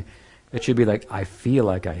 I mean, it should be like I feel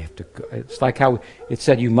like I have to go. It's like how it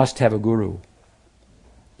said you must have a guru.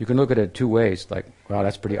 You can look at it two ways. Like, wow,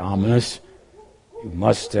 that's pretty ominous. You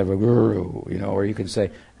must have a guru, or you can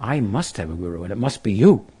say I must have a guru, and it must be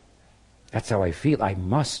you. That's how I feel. I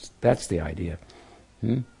must. That's the idea.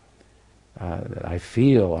 That I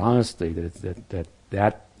feel honestly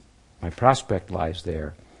that my prospect lies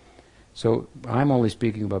there. So I'm only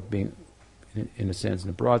speaking about being, in a sense, in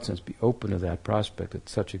a broad sense, be open to that prospect that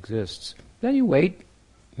such exists. Then you wait,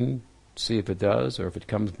 see if it does, or if it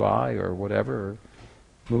comes by, or whatever, or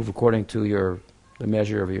move according to the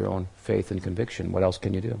measure of your own faith and conviction. What else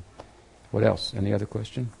can you do? What else? Any other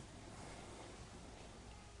question?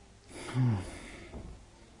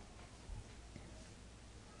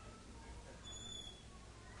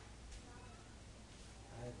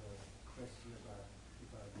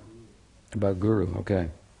 About guru, okay. And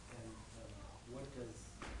what does,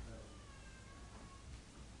 to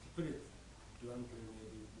put it bluntly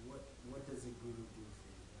maybe, what does a guru do for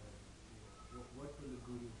you? What will a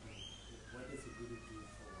guru do? What does a guru do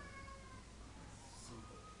for one?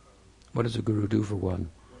 Simple. What does a guru do for one?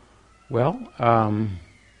 Well,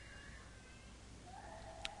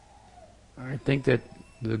 I think that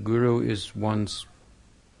the guru is one's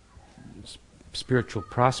spiritual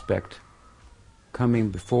prospect coming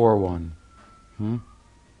before one.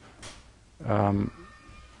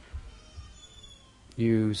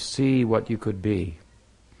 you see what you could be.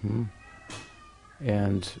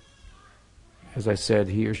 And as I said,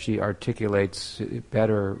 he or she articulates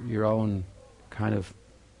better your own kind of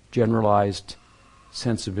generalized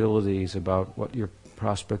sensibilities about what your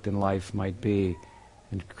prospect in life might be,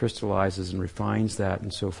 and crystallizes and refines that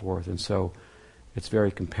and so forth. And so it's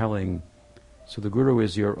very compelling. So the Guru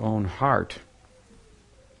is your own heart,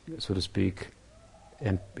 so to speak,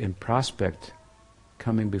 and in prospect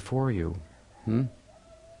coming before you.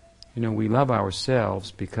 We love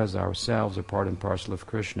ourselves because ourselves are part and parcel of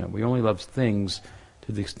Krishna. We only love things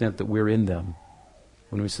to the extent that we're in them.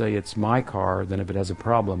 When we say it's my car, then if it has a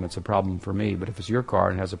problem, it's a problem for me. But if it's your car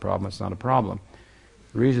and it has a problem, it's not a problem.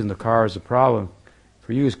 The reason the car is a problem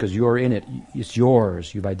for you is because you're in it. It's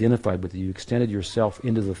yours. You've identified with it. You extended yourself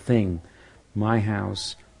into the thing. My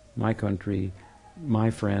house, my country,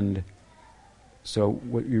 my friend. So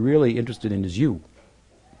what you're really interested in is you.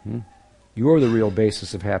 You're the real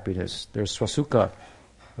basis of happiness. There's swasukha,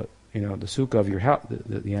 the sukha of your health,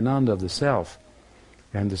 the ananda of the self.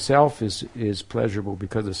 And the self is pleasurable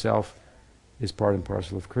because the self is part and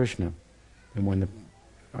parcel of Krishna. And when the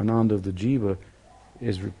ananda of the jiva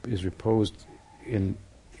is reposed in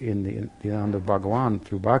the ananda of Bhagavan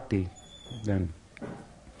through bhakti, then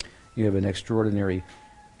you have an extraordinary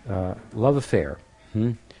love affair.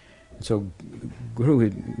 And so Guru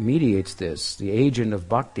mediates this, the agent of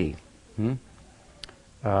bhakti.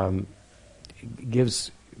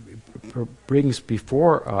 Brings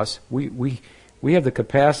before us, we have the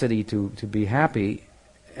capacity to be happy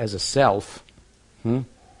as a self,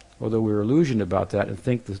 although we're illusioned about that and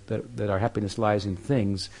think that our happiness lies in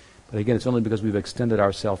things. But again, it's only because we've extended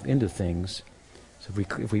ourselves into things. So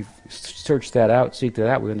if we search that out, seek that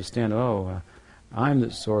out, we understand, I'm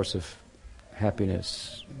the source of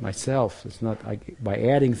happiness myself. It's not by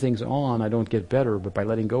adding things on I don't get better, but by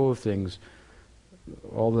letting go of things,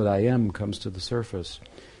 all that I am comes to the surface.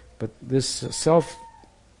 But this self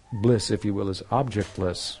bliss, if you will, is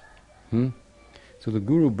objectless. So the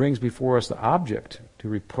Guru brings before us the object to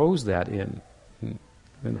repose that in, and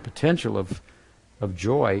the potential of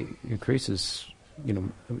joy increases,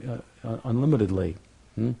 unlimitedly.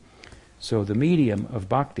 So the medium of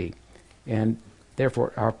bhakti, and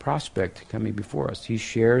therefore our prospect coming before us. He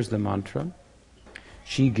shares the mantra.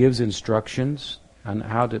 She gives instructions on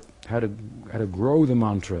how to grow the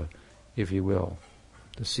mantra, if you will,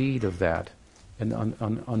 the seed of that, and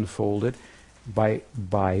unfold it by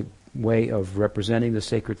way of representing the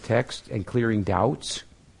sacred text and clearing doubts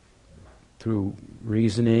through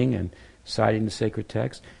reasoning and citing the sacred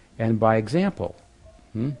text, and by example.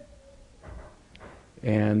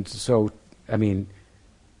 And so,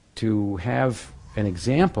 to have an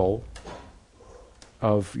example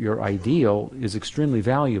of your ideal is extremely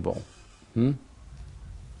valuable.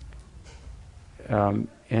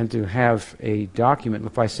 And to have a document,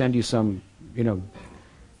 if I send you some,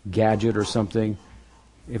 gadget or something,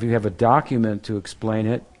 if you have a document to explain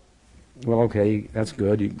it, well, okay, that's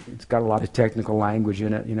good. It's got a lot of technical language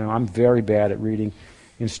in it. I'm very bad at reading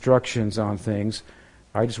instructions on things.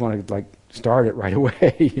 I just want to start it right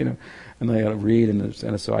away, and I got to read,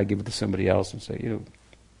 and so I give it to somebody else and say,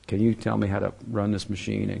 can you tell me how to run this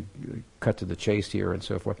machine and cut to the chase here and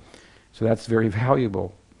so forth. So that's very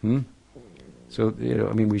valuable. So,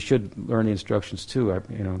 we should learn the instructions too.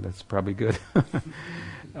 That's probably good.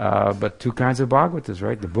 But two kinds of Bhagavatas,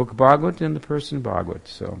 right? The book Bhagavat and the person Bhagavat.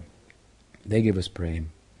 So they give us prema.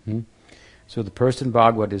 So the person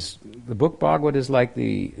Bhagavat the book Bhagavat is like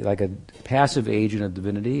a passive agent of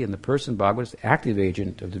divinity, and the person Bhagavat is the active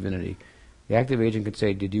agent of divinity. The active agent could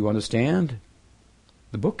say, "Did you understand?"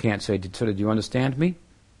 The book can't say, "Did you understand me?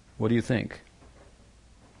 What do you think?"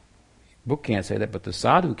 The book can't say that, but the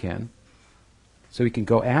sadhu can. So he can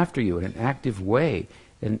go after you in an active way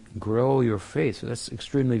and grow your faith. So that's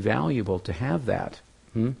extremely valuable to have that.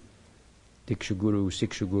 Diksha Guru,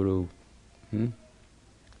 Siksha Guru,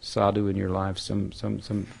 sadhu in your life, some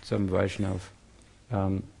Vaishnav.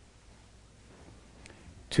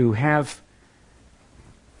 To have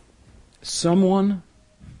someone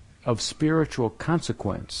of spiritual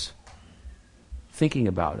consequence thinking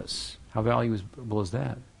about us, how valuable is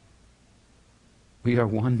that? We are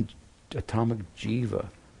one atomic jiva,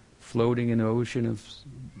 floating in an ocean of,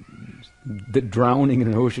 drowning in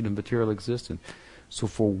an ocean of material existence. So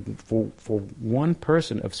for one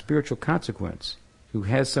person of spiritual consequence, who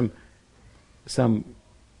has some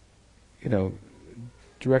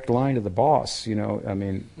direct line to the boss,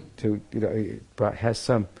 has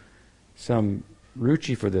some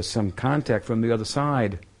ruchi for this, some contact from the other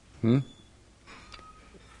side, who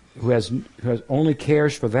only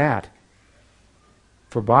cares for that,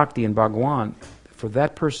 for bhakti and Bhagavan, for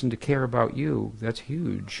that person to care about you, that's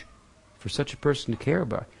huge. For such a person to care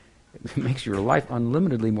about, it makes your life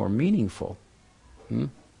unlimitedly more meaningful.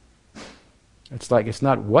 It's like, it's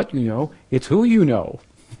not what you know, it's who you know,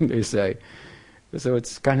 they say. So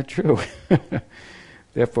it's kind of true.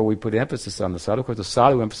 Therefore, we put emphasis on the sadhu. Of course, the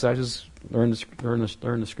sadhu emphasizes learn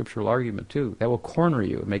the scriptural argument too. That will corner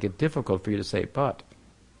you and make it difficult for you to say but.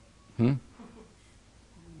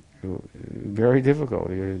 Very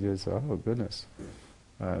difficult. You just, oh goodness.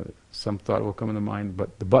 Some thought will come into mind,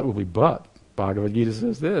 but the but will be but. Bhagavad Gita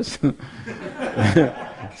says this.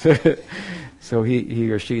 So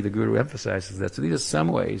he or she, the guru, emphasizes that. So these are some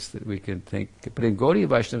ways that we can think. But in Gaudiya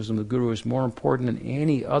Vaishnavism, the guru is more important than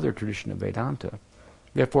any other tradition of Vedanta.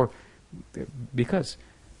 Therefore, because,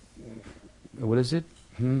 what is it?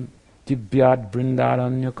 Tibyad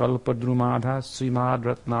Vrindaranya Kalpadrumadha Srimad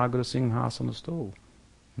Ratnagra Singhasanasto.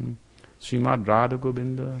 Srimad Radha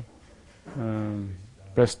Govinda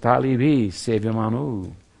Prasthali Vi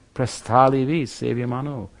Sevyamano. Prasthali Vi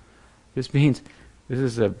Sevyamano. This means, this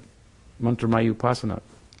is a Mantramayi Upasana.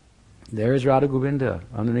 There is Radha Govinda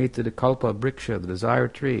underneath the Kalpa Briksha, the desire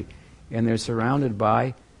tree, and they're surrounded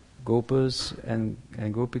by Gopas and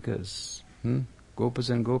Gopikas, Gopas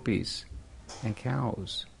and Gopis, and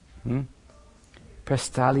cows.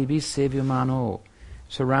 Prastalibi Sevyamano,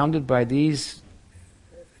 surrounded by these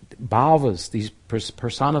bhavas, these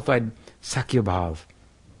personified Sakya bhav,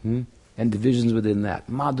 and divisions within that,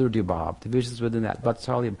 Madhurya bhav, divisions within that,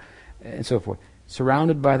 Vatsalya, and so forth.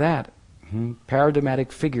 Surrounded by that,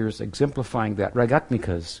 paradigmatic figures exemplifying that,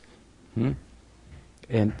 Ragatmikas.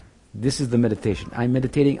 And this is the meditation. I'm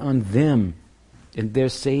meditating on them in their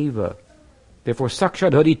seva. Therefore,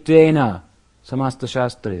 sakshadharitvena samasta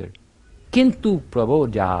shastrir kintu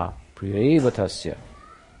prabodhya priyevatasya.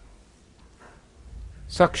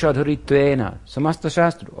 Sakshadharitvena samasta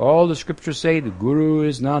shastra. All the scriptures say the guru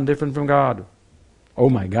is non-different from God. Oh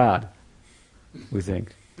my God, we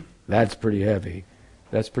think. That's pretty heavy.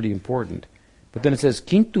 That's pretty important. But then it says,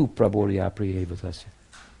 Kintu prabodhya priyevatasya.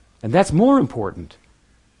 And that's more important.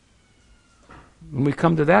 When we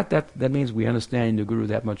come to that means we understand the guru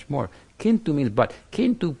that much more. Kintu means but.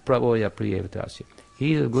 Kintu prabodhya priyevatasya.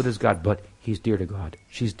 He is as good as God, but he's dear to God.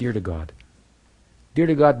 She's dear to God. Dear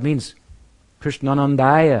to God means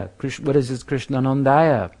Krishnanandaya. What is his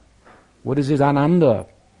Krishnanandaya? What is his Ananda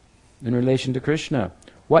in relation to Krishna?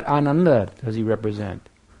 What Ananda does he represent?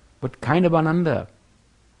 What kind of Ananda?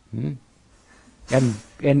 And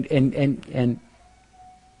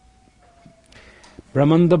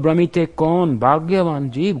Brahmanda Brahmite Kon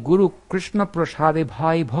Bhagyavan Jeev Guru Krishna Prashade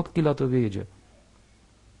Bhai Bhakti Lata Veja.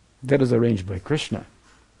 That is arranged by Krishna.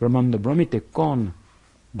 Brahmanda Brahmite Kon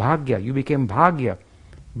Bhagya. You became Bhagya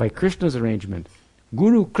by Krishna's arrangement.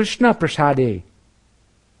 Guru Krishna Prashade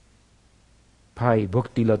Bhai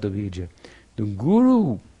Bhakti Lata Veja. The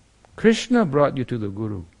Guru, Krishna brought you to the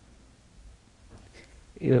Guru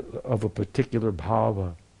of a particular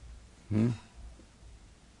bhava.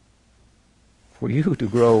 For you to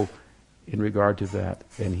grow in regard to that,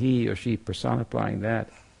 and he or she personifying that.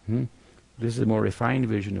 This is a more refined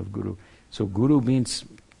vision of Guru. So Guru means,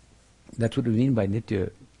 that's what we mean by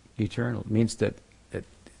Nitya, eternal. It means that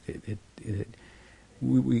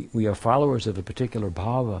we are followers of a particular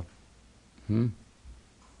bhava.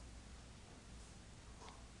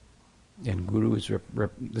 And Guru is,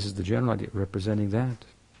 this is the general idea, representing that.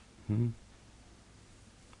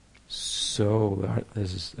 So,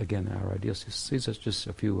 this is, again, our ideas. These are just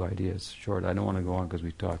a few ideas, short. I don't want to go on because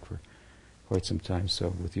we talked for quite some time.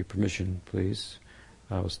 So, with your permission, please,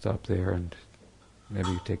 I'll stop there and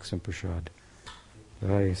maybe you take some prasad.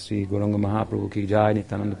 Jai Sri Gauranga Mahaprabhu ki jai,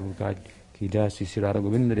 Nityananda Prabhu ki jai, Sri Radha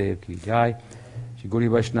Govinda Dev ki jai, Sri Gauri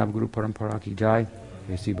Vaishnava Guru Parampara ki jai,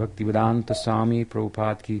 Sri Bhakti Vedanta Swami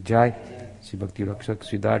Prabhupada ki jai, Sri Bhakti Rakshak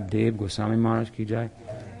Siddhar Dev Goswami Maharaj ki jai,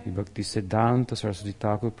 Sri Bhakti Siddhanta Saraswati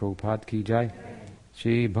Thakur Prabhupada ki jai,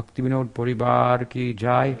 Sri Bhakti Vinod Paribar ki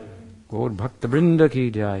jai, Gaur Bhakta Vrinda ki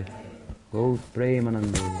jai, Gaur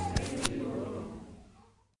Premananda.